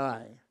before they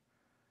die.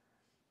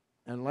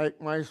 And like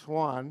my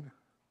swan,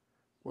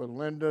 with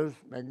Linda's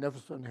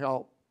magnificent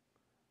help,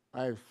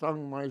 I've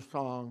sung my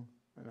song,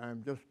 and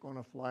I'm just going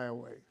to fly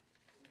away.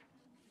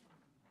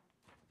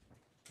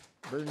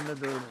 Bring the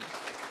dirty.